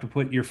don't have to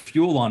put your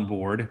fuel on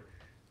board.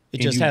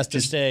 It just has to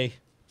stay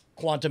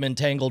quantum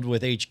entangled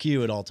with HQ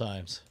at all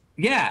times.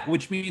 Yeah,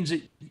 which means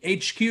that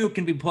HQ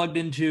can be plugged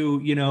into,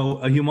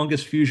 a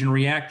humongous fusion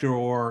reactor,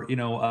 or,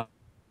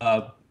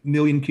 a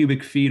million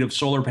cubic feet of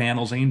solar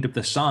panels aimed at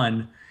the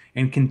sun,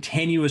 and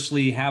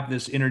continuously have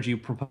this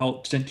energy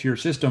sent to your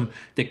system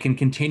that can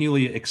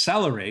continually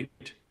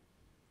accelerate.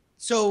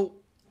 So,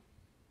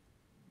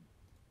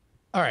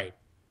 all right.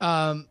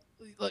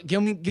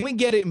 Can we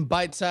get it in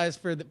bite size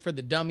for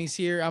the dummies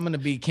here? I'm gonna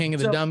be king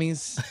of the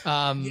dummies.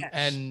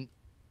 Yes.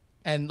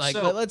 and like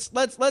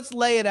let's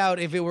lay it out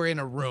if it were in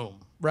a room,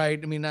 right?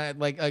 I mean,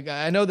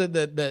 I know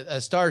that the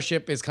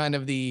starship is kind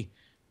of the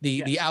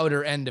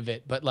outer end of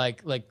it, but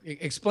like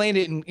explain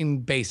it in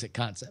basic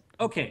concept.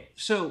 Okay,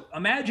 so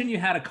imagine you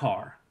had a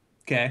car.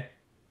 Okay,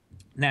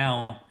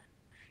 now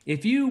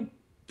if you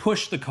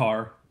push the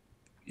car,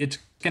 it's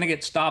going to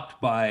get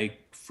stopped by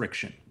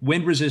friction,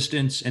 wind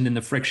resistance, and then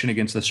the friction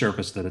against the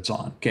surface that it's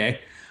on. Okay,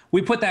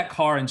 we put that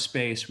car in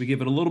space, we give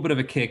it a little bit of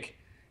a kick,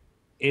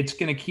 it's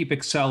going to keep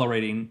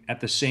accelerating at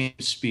the same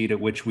speed at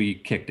which we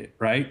kicked it,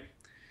 right?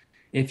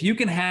 If you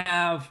can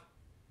have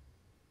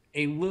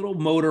a little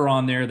motor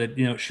on there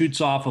that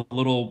shoots off a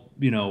little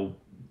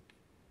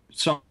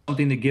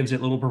something that gives it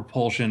a little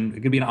propulsion,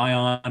 it could be an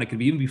ion, it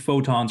could even be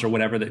photons or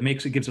whatever, that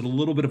gives it a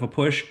little bit of a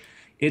push,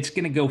 it's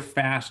going to go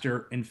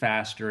faster and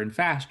faster and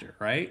faster,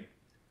 right?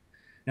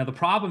 Now the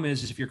problem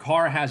is if your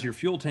car has your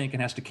fuel tank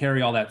and has to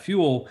carry all that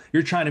fuel,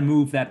 you're trying to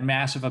move that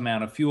massive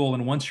amount of fuel,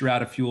 and once you're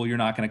out of fuel, you're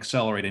not going to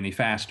accelerate any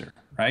faster,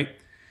 right?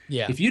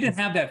 Yeah. If you didn't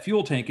have that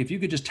fuel tank, if you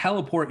could just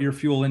teleport your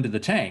fuel into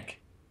the tank,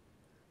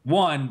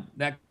 one,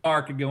 that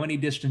car could go any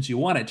distance you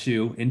want it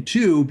to, and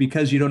two,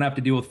 because you don't have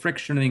to deal with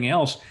friction or anything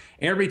else,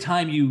 every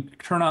time you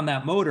turn on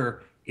that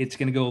motor, it's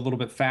going to go a little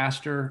bit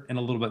faster and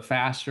a little bit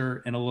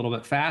faster and a little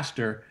bit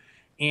faster.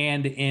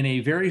 And in a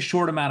very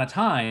short amount of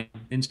time,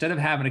 instead of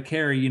having to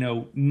carry,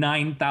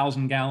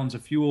 9,000 gallons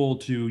of fuel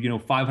to,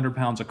 500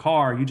 pounds of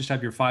car, you just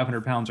have your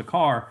 500 pounds of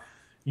car,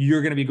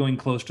 you're going to be going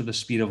close to the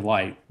speed of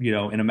light,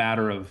 in a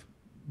matter of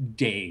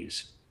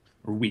days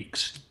or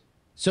weeks.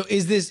 So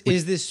is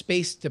this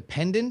space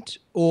dependent,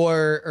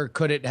 or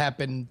could it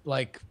happen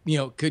like,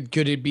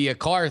 could it be a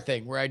car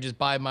thing where I just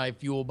buy my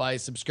fuel by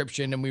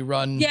subscription and we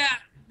run? Yeah,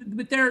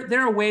 but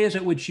there are ways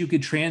at which you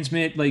could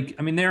transmit. Like,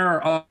 I mean, there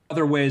are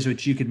other ways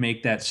which you could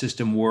make that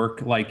system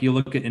work. Like, you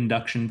look at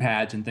induction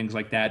pads and things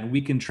like that, and we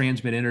can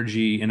transmit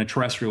energy in a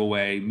terrestrial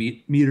way,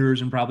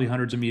 meters and probably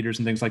hundreds of meters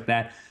and things like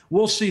that.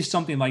 We'll see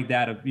something like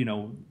that,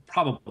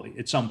 probably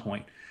at some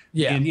point.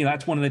 Yeah. And,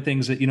 that's one of the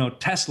things that,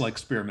 Tesla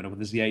experimented with,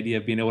 is the idea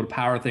of being able to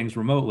power things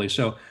remotely.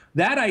 So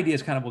that idea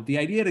is kind of the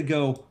idea to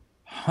go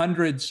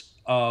hundreds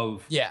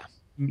of,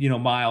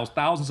 miles,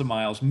 thousands of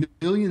miles,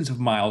 millions of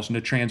miles, and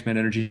to transmit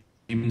energy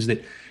means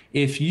that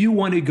if you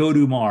want to go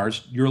to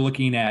Mars, you're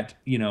looking at,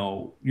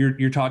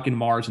 you're talking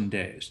Mars in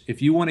days.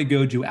 If you want to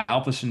go to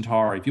Alpha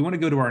Centauri, if you want to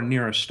go to our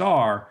nearest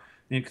star,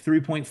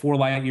 3.4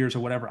 light years or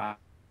whatever, I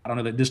don't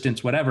know the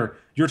distance, whatever,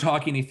 you're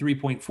talking a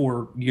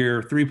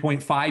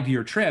 3.5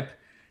 year trip.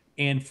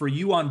 And for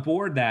you on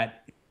board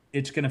that,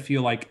 it's going to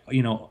feel like,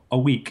 a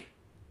week.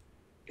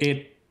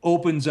 It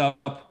opens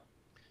up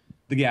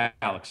the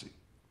galaxy.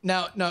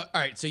 Now, all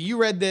right. So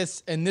you read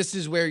this, and this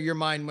is where your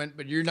mind went,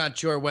 but you're not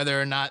sure whether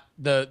or not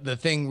the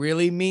thing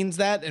really means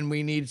that, and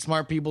we need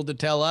smart people to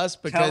tell us.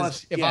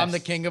 Because if I'm the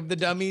king of the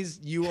dummies,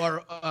 you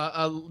are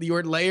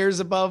you're layers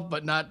above,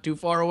 but not too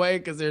far away,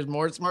 because there's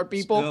more smart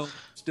people.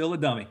 Still a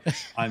dummy.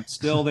 I'm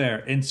still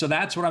there. And so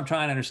that's what I'm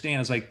trying to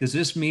understand is, like, does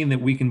this mean that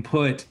we can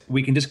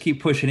just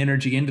keep pushing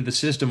energy into the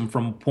system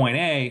from point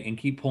A and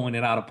keep pulling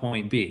it out of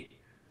point B?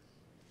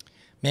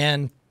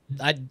 Man,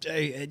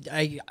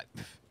 I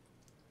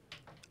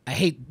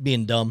hate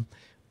being dumb,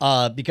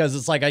 because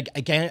it's like I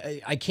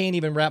can't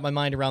even wrap my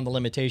mind around the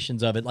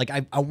limitations of it. Like,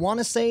 I want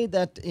to say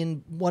that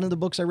in one of the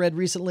books I read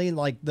recently,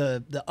 like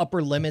the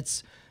upper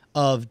limits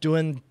of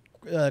doing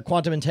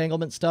quantum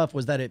entanglement stuff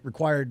was that it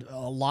required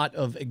a lot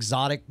of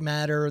exotic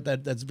matter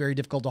that's very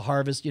difficult to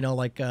harvest.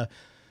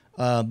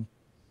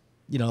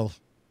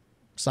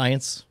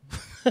 Science.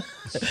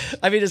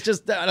 I mean, it's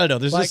just, I don't know.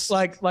 There's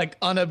like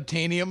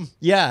unobtainium.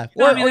 Yeah.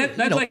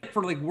 That's like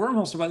for like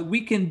wormhole stuff. We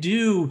can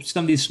do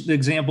some of these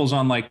examples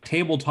on like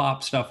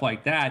tabletop stuff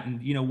like that.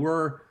 And,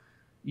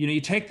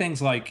 you take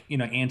things like,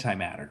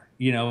 antimatter,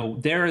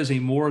 there is a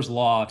Moore's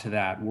law to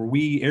that, where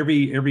we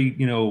every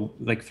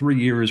like 3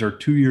 years or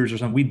 2 years or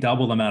something, we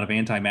double the amount of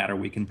antimatter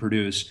we can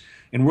produce.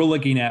 And we're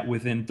looking at,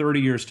 within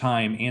 30 years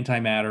time,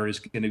 antimatter is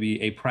going to be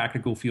a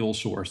practical fuel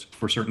source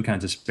for certain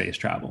kinds of space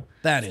travel.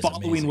 That is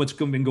following amazing. What's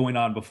been going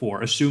on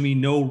before, assuming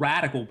no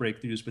radical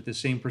breakthroughs, but the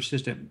same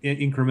persistent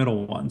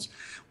incremental ones.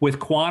 With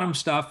quantum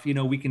stuff,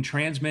 we can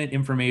transmit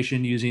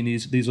information using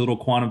these little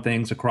quantum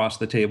things across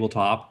the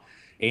tabletop.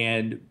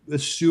 And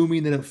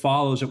assuming that it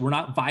follows that we're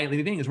not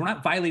violating, the thing is, we're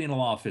not violating the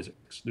law of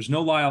physics. There's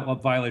no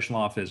violation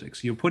law of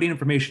physics. You're putting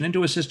information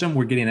into a system,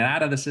 we're getting it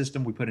out of the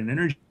system, we put in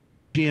energy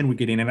in, we're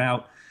getting it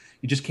out.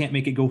 You just can't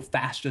make it go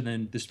faster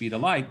than the speed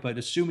of light. But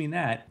assuming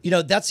that,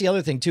 that's the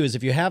other thing too, is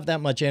if you have that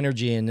much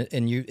energy and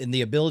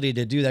the ability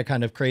to do that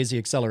kind of crazy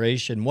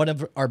acceleration, one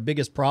of our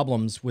biggest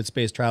problems with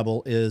space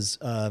travel is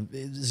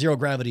zero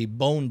gravity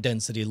bone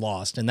density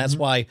lost, and that's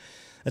why.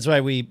 That's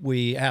why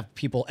we have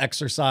people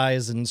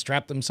exercise and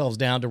strap themselves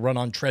down to run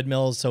on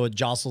treadmills, so it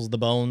jostles the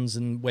bones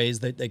in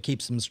ways that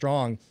keeps them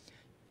strong.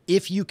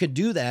 If you could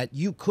do that,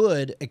 you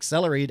could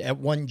accelerate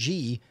at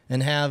 1G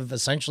and have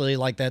essentially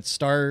like that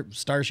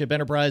Starship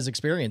Enterprise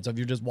experience of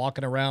you're just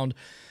walking around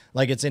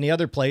like it's any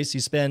other place. You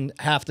spend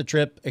half the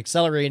trip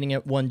accelerating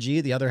at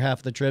 1G, the other half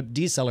of the trip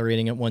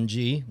decelerating at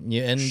 1G.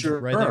 You end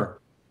right there.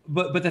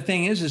 But the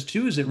thing is that,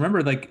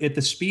 remember, like at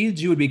the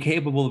speeds you would be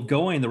capable of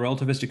going, the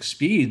relativistic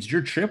speeds,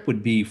 your trip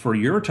would be for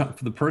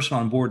the person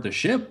on board the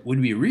ship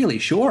would be really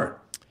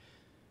short.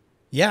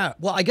 Yeah.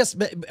 Well, I guess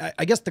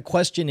the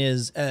question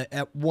is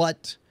at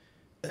what,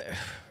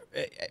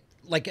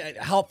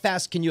 how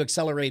fast can you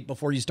accelerate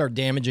before you start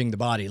damaging the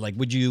body? Like,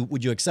 would you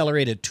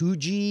accelerate at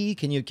 2G?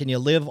 Can you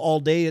live all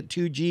day at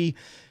 2G?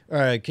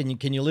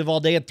 Can you live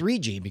all day at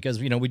 3G? Because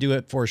we do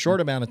it for a short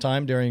amount of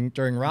time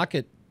during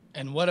rocket.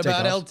 And what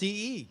about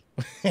LTE?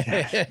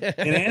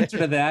 In answer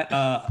to that,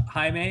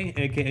 Jaime,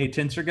 aka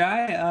Tensor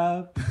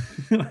Guy,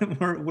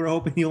 we're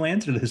hoping you'll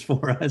answer this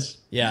for us.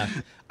 Yeah,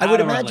 I would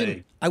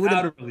imagine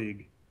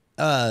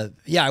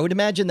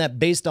that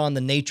based on the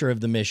nature of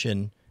the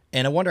mission,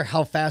 and I wonder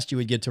how fast you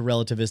would get to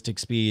relativistic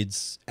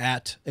speeds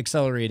at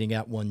accelerating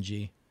at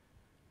 1G.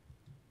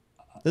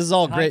 This is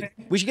all great.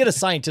 We should get a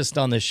scientist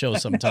on this show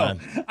sometime.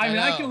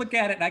 I can look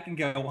at it and I can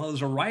go, well,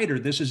 as a writer,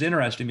 this is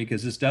interesting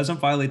because this doesn't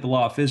violate the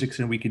law of physics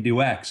and we can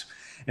do X.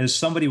 As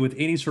somebody with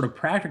any sort of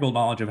practical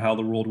knowledge of how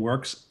the world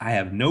works, I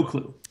have no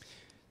clue.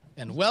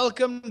 And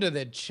welcome to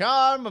the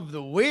Charm of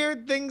the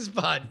Weird Things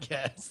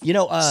podcast. You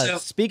know,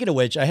 speaking of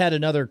which, I had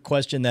another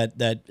question that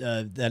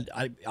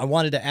I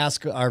wanted to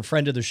ask our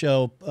friend of the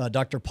show,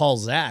 Dr. Paul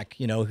Zak,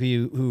 you know,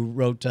 who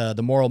wrote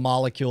The Moral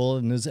Molecule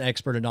and is an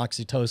expert in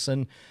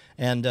oxytocin.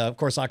 And of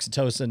course,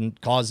 oxytocin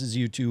causes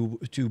you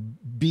to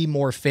be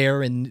more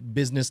fair in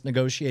business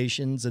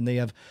negotiations. And they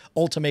have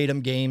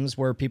ultimatum games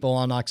where people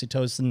on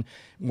oxytocin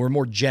were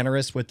more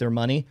generous with their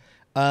money.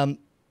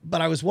 But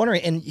I was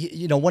wondering, and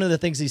you know, one of the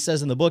things he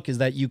says in the book is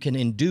that you can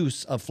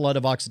induce a flood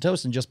of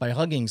oxytocin just by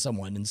hugging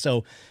someone. And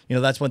so, you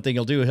know, that's one thing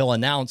he'll do. He'll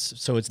announce,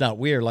 so it's not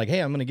weird, like, hey,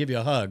 I'm going to give you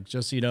a hug,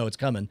 just so you know it's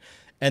coming.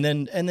 And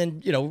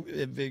then you know,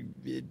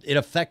 it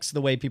affects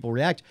the way people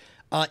react.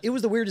 It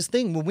was the weirdest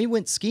thing. When we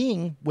went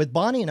skiing with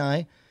Bonnie and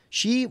I,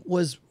 she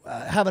was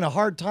having a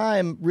hard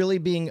time really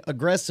being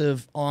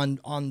aggressive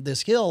on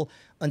this hill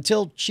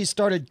until she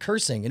started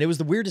cursing. And it was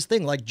the weirdest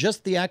thing. Like,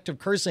 just the act of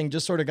cursing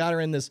just sort of got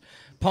her in this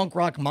punk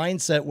rock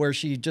mindset where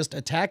she just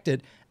attacked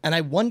it. And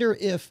I wonder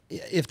if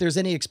there's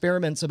any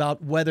experiments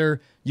about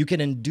whether you can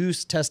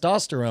induce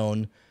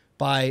testosterone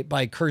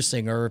by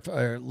cursing or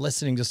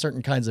listening to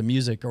certain kinds of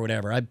music or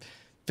whatever. I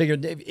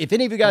figured if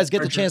any of you guys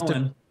get the chance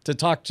to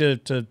talk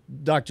to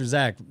Dr.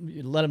 Zak,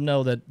 let him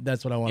know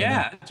that's what I want to know.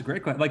 Yeah, it's a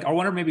great question. Like, I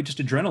wonder maybe just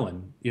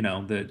adrenaline, you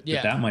know,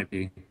 that might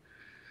be,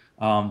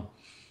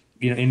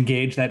 you know,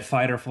 engage that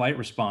fight or flight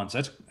response.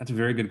 That's a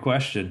very good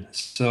question.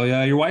 So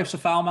your wife's a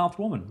foul-mouthed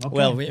woman. Okay.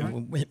 Well,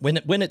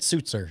 when it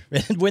suits her,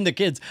 when the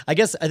kids, I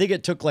think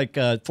it took like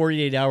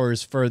 48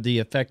 hours for the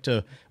effect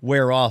to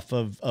wear off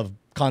of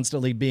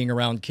constantly being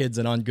around kids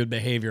and on good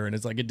behavior. And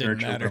it's like, it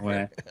didn't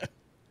matter.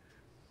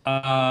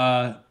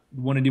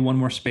 Want to do one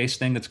more space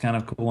thing that's kind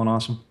of cool and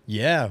awesome?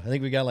 Yeah, I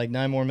think we got like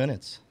 9 more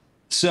minutes.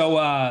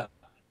 So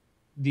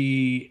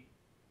the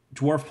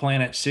Dwarf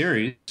Planet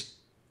series,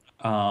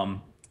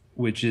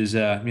 which is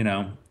you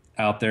know,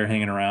 out there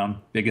hanging around,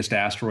 biggest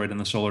asteroid in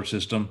the solar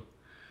system.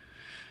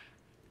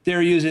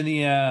 They're using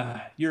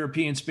the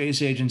European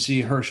Space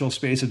Agency Herschel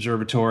Space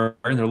Observatory,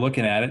 and they're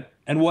looking at it.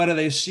 And what do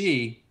they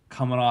see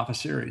coming off a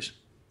series?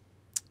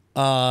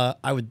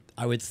 I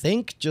would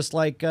think just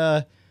like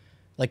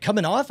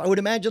coming off. I would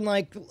imagine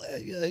like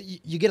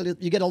you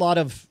get a lot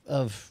of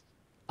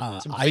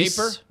Some ice.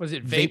 vapor? Was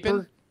it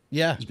vapor?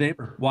 Yeah, It's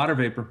vapor, water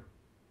vapor,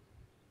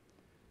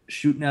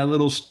 shooting out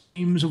little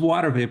streams of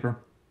water vapor.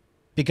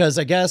 because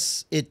I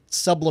guess it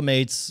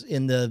sublimates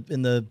in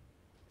the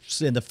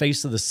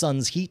face of the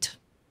sun's heat.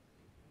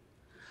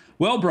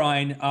 Well,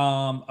 Brian,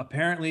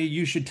 apparently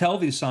you should tell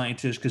these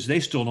scientists because they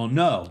still don't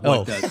know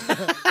what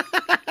does.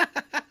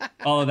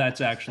 All of that's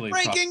actually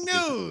Breaking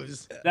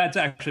news. That's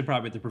actually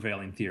probably the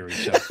prevailing theory.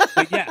 So,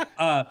 but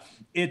yeah,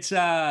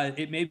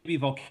 it may be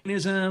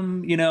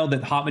volcanism. You know,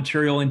 that hot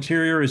material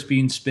interior is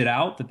being spit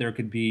out. That there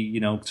could be,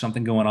 you know,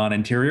 something going on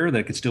interior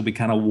that could still be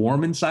kind of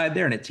warm inside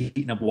there, and it's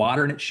heating up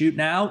water and it's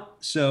shooting out.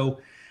 So,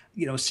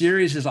 you know,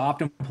 Ceres has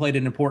often played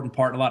an important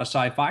part in a lot of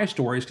sci-fi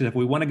stories because if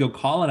we want to go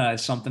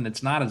colonize something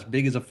that's not as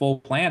big as a full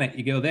planet,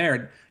 you go there,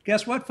 and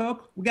guess what,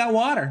 folks? We got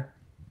water.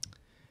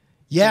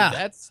 Yeah,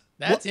 Dude,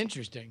 that's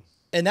interesting.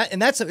 And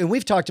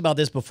we've talked about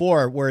this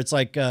before, where it's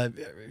like,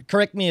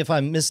 correct me if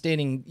I'm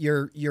misstating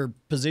your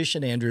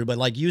position, Andrew, but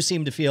like you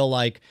seem to feel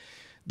like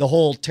the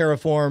whole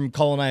terraform,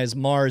 colonize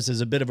Mars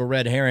is a bit of a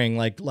red herring.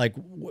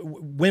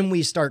 When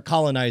we start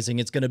colonizing,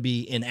 it's going to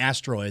be in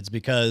asteroids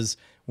because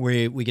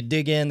we could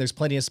dig in. There's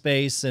plenty of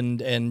space,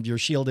 and you're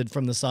shielded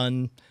from the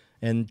sun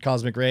and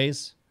cosmic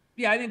rays.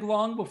 Yeah, I think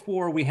long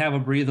before we have a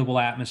breathable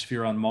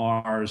atmosphere on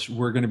Mars,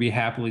 we're going to be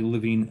happily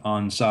living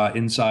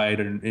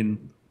inside and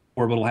in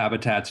orbital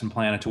habitats and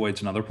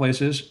planetoids and other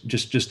places.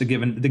 Just the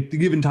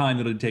given time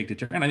that it'd take to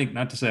turn. And I think,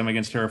 not to say I'm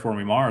against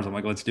terraforming Mars. I'm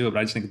like, let's do it.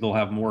 But I just think they'll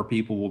have more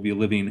people will be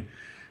living,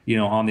 you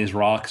know, on these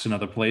rocks and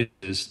other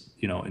places,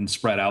 you know, and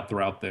spread out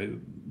throughout the,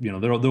 you know,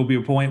 there'll be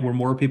a point where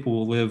more people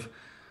will live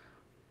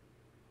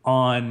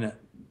on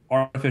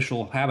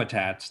artificial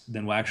habitats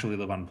than will actually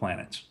live on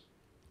planets.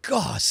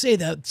 God, say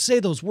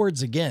those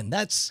words again.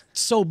 That's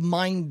so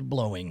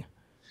mind-blowing.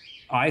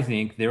 I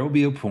think there will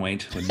be a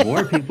point when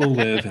more people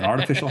live in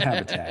artificial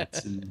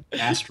habitats and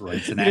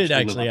asteroids than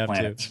actually live on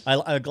planets. I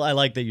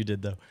like that you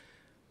did, though.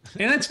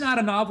 And that's not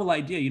a novel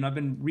idea. You know, I've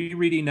been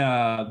rereading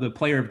The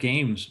Player of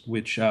Games,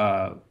 which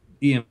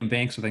Ian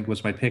Banks, I think,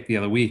 was my pick the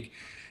other week.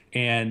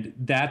 And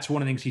that's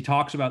one of the things he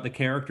talks about. The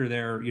character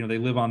there, you know, they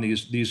live on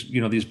these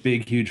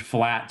big, huge,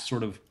 flat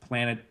sort of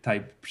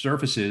planet-type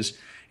surfaces.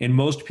 And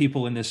most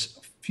people in this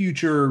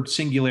future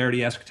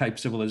singularity-esque type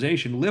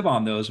civilization live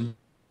on those. And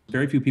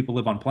very few people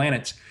live on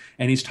planets.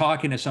 And he's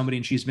talking to somebody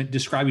and she's been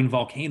describing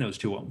volcanoes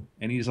to him.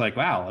 And he's like,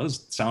 wow,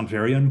 those sound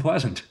very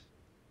unpleasant.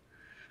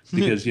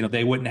 Because, you know,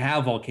 they wouldn't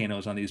have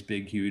volcanoes on these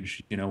big,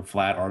 huge, you know,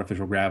 flat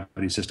artificial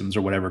gravity systems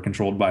or whatever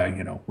controlled by,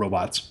 you know,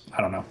 robots.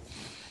 I don't know.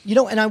 You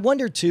know, and I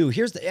wonder too,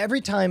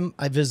 every time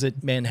I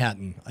visit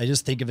Manhattan, I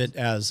just think of it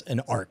as an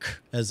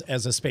arc, as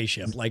a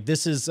spaceship. Like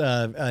this is,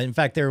 in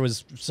fact, there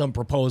was some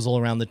proposal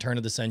around the turn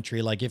of the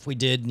century. Like if we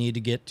did need to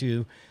get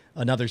to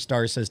another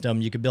star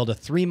system, you could build a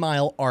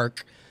 3-mile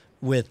arc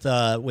with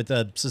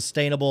a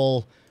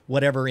sustainable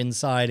whatever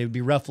inside. It would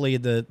be roughly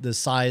the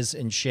size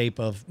and shape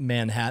of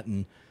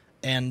Manhattan.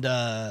 And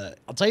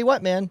I'll tell you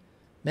what, man,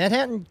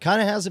 Manhattan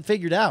kind of has it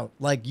figured out.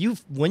 Like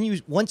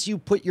once you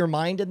put your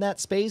mind in that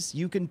space,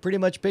 you can pretty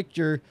much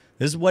picture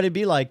this is what it'd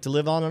be like to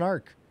live on an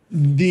ark.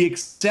 The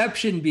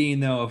exception being,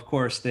 though, of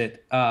course,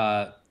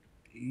 that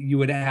you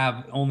would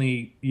have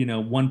only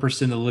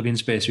 1% of the living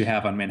space you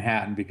have on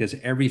Manhattan, because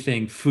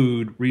everything,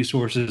 food,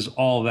 resources,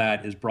 all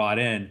that is brought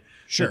in.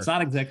 Sure, so it's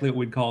not exactly what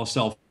we'd call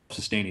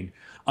self-sustaining.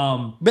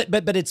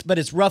 But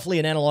it's roughly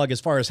an analog as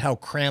far as how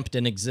cramped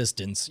an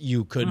existence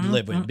you could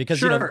live in, because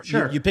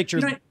Sure. you picture.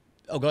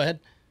 Oh, go ahead.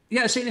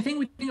 Yeah, see, the thing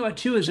we think about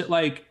too is that,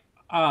 like,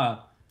 I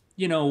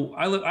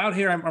live out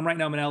here. I'm right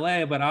now, I'm in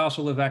LA, but I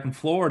also live back in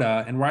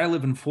Florida. And where I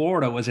live in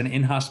Florida was an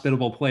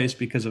inhospitable place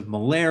because of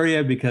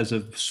malaria, because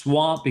of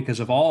swamp, because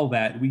of all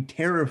that. We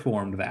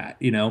terraformed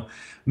that.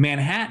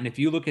 Manhattan, if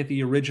you look at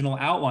the original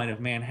outline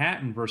of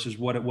Manhattan versus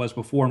what it was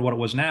before and what it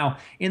was now,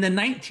 in the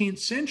 19th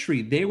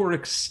century, they were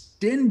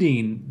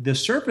extending the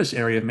surface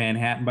area of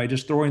Manhattan by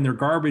just throwing their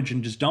garbage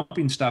and just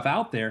dumping stuff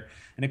out there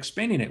and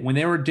expanding it. When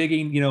they were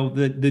digging,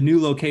 the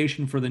new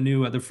location for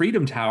the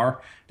Freedom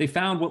Tower, they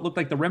found what looked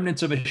like the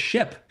remnants of a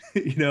ship,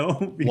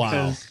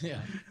 because,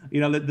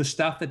 the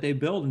stuff that they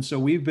built. And so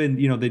we've been,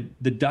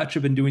 the Dutch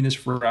have been doing this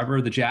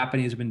forever. The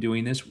Japanese have been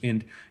doing this.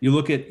 And you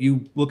look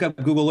up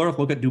Google Earth,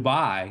 look at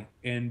Dubai,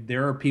 and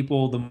there are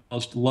people, the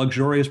most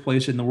luxurious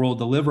place in the world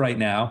to live right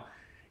now,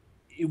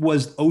 it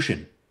was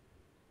ocean.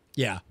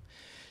 Yeah.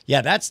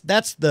 Yeah, that's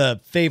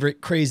the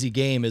favorite crazy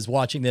game, is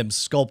watching them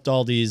sculpt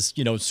all these,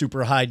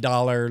 super high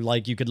dollar,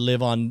 like you could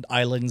live on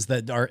islands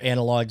that are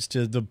analogs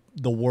to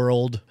the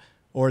world,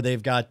 or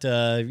they've got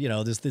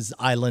these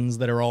islands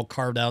that are all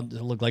carved out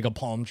to look like a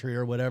palm tree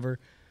or whatever.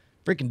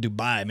 Freaking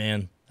Dubai,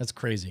 man, that's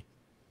crazy.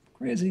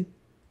 Crazy.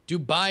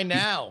 Dubai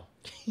now.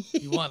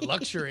 You want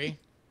luxury?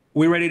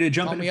 We ready to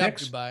jump Call into me up,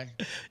 picks? Dubai.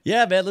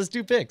 Yeah, man, let's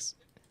do picks.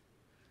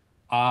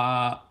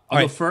 I'll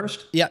right. go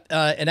first. Yeah,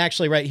 and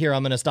actually, right here,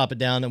 I'm going to stop it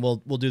down, and we'll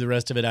do the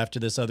rest of it after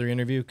this other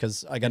interview,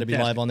 because I got to be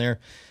live on there.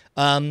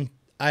 I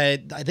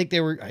think they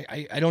were.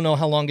 I don't know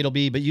how long it'll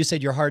be, but you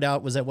said your heart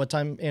out was at what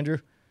time, Andrew?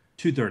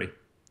 2:30.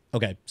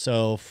 Okay,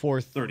 so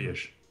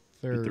 4:30ish.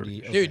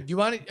 30. Okay. Dude, you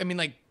want to? I mean,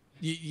 like,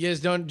 you guys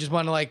don't just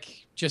want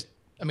to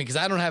because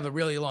I don't have a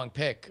really long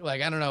pick.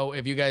 Like, I don't know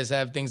if you guys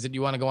have things that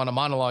you want to go on a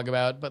monologue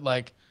about, but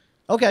like.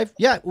 Okay.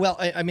 Yeah. Well,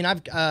 I mean,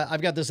 I've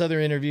got this other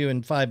interview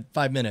in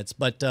five minutes,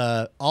 but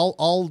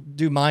I'll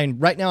do mine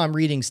right now. I'm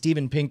reading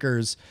Steven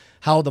Pinker's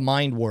How the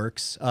Mind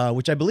Works,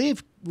 which I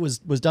believe was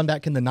done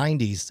back in the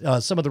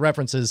 90s. Some of the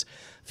references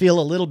feel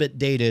a little bit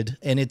dated,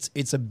 and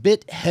it's a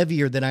bit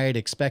heavier than I had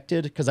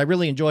expected, because I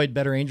really enjoyed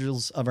Better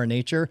Angels of Our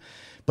Nature,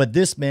 but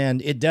this,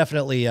 man, it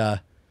definitely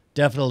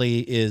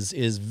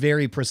is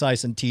very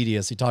precise and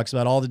tedious. He talks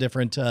about all the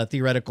different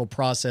theoretical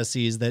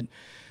processes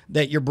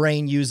that your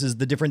brain uses,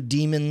 the different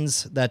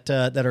demons that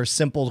are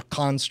simple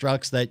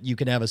constructs that you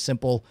can have a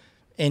simple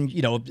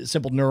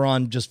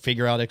neuron just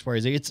figure out X, Y,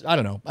 Z. I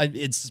don't know.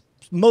 It's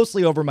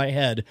mostly over my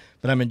head,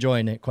 but I'm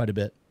enjoying it quite a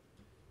bit.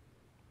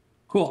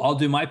 Cool. I'll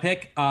do my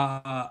pick.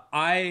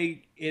 It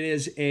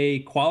is a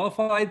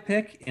qualified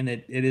pick, and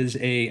it is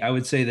I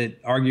would say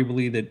that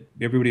arguably that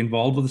everybody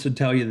involved with this would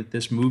tell you that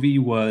this movie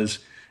was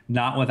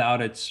not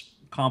without its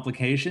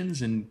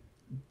complications and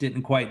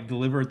didn't quite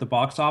deliver at the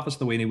box office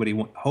the way anybody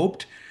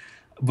hoped.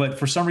 But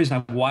for some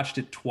reason, I've watched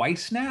it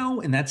twice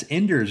now, and that's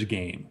Ender's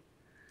Game.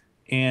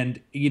 And,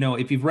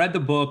 if you've read the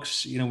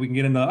books, we can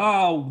get into,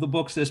 the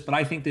book's this, but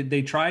I think that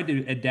they tried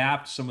to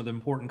adapt some of the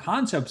important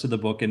concepts of the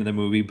book into the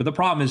movie. But the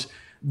problem is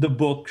the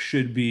book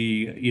should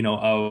be, a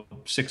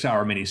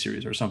 6-hour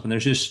miniseries or something.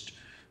 There's just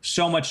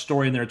so much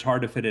story in there. It's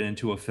hard to fit it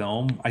into a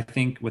film, I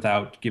think,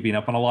 without giving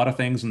up on a lot of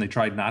things. And they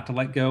tried not to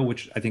let go,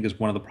 which I think is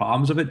one of the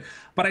problems of it.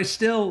 But it's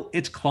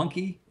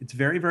clunky. It's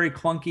very, very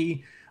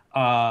clunky.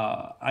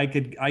 I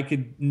could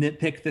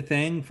nitpick the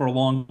thing for a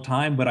long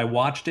time, but I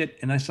watched it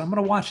and I said, I'm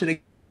going to watch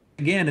it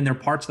again. And there are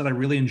parts that I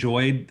really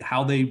enjoyed,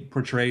 how they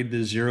portrayed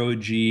the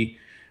zero-G,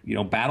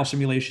 battle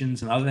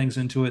simulations and other things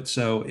into it.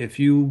 So if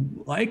you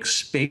like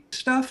space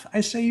stuff,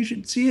 I say you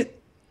should see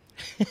it.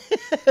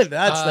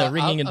 That's the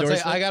ringing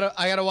endorsement. I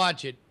gotta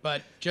watch it,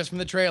 but just from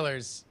the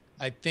trailers,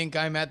 I think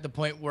I'm at the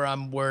point where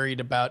I'm worried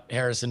about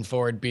Harrison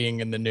Ford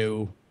being in the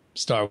new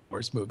Star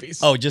Wars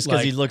movies. Oh, just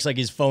because he looks like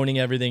he's phoning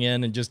everything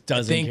in and just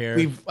doesn't care.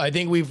 I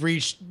think we've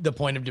reached the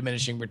point of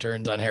diminishing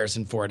returns on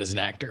Harrison Ford as an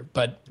actor,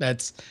 but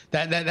that's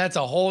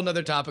a whole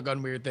nother topic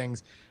on weird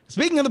things.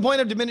 Speaking of the point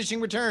of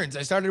diminishing returns,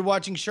 I started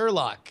watching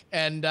Sherlock,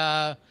 and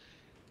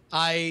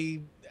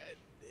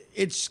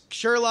it's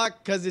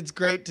Sherlock because it's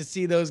great to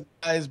see those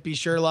guys be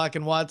Sherlock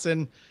and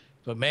Watson,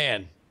 but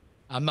man,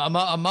 I'm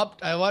up.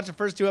 I watched the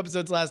first 2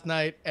 episodes last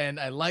night, and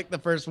I liked the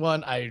first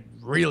one. I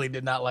really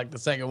did not like the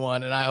second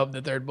one, and I hope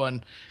the third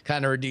one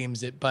kind of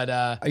redeems it. But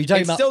are you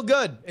talking about still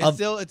good?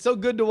 It's still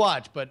good to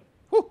watch. But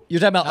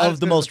you're talking about of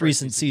the most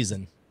recent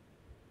season.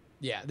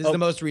 Yeah, this is the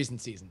most recent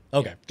season.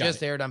 Okay,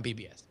 just aired on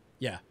PBS.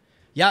 Yeah.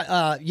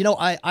 Yeah,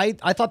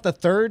 I thought the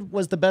third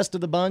was the best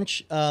of the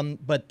bunch,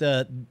 but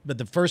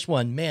the first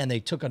one, man, they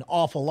took an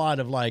awful lot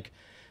of like,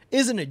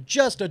 isn't it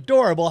just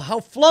adorable how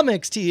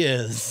flummoxed he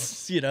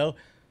is,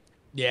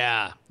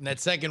 Yeah, and that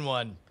second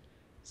one,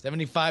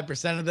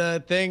 75% of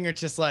the thing are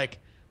just like,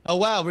 oh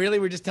wow, really?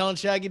 We're just telling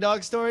Shaggy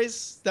Dog stories?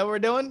 Is that what we're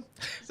doing?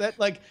 Is that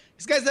like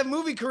these guys have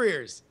movie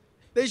careers?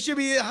 They should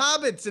be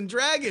hobbits and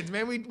dragons,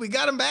 man. We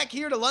got them back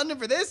here to London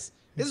for this.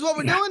 This is what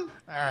we're doing.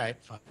 All right,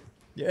 fine.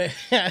 Yeah.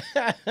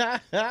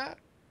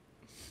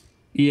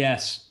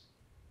 Yes.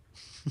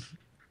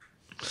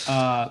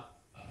 All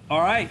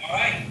right.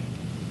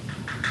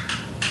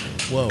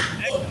 Whoa.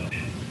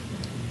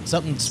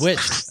 Something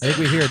switched. I think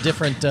we hear a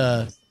different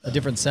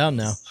sound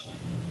now.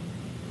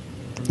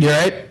 You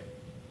all right?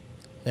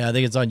 Yeah, I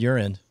think it's on your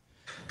end.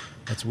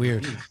 That's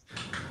weird.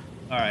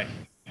 All right.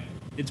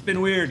 It's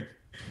been weird.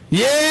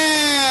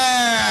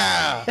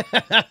 Yeah.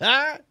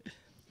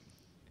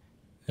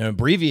 And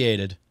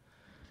abbreviated.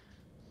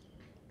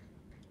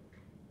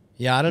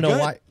 Yeah, I don't know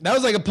why. That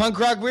was like a punk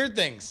rock weird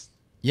things.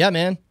 Yeah,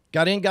 man.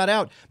 Got in, got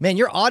out. Man,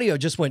 your audio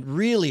just went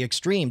really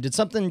extreme. Did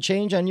something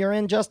change on your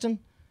end, Justin?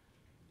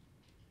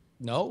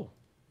 No.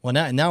 Well,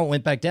 now it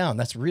went back down.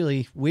 That's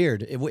really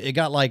weird. It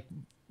got like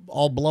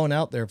all blown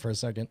out there for a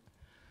second.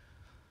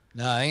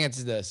 No, I think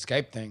it's the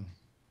Skype thing.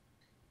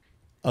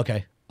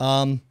 Okay.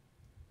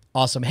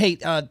 Awesome. Hey,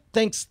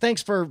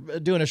 thanks for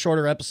doing a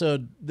shorter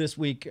episode this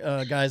week,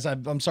 guys.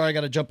 I'm sorry I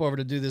got to jump over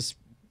to do this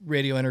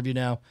radio interview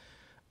now.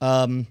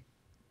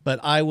 But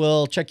I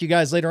will check you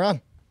guys later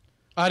on.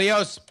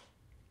 Adios.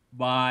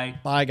 Bye.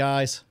 Bye,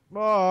 guys.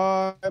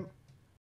 Bye.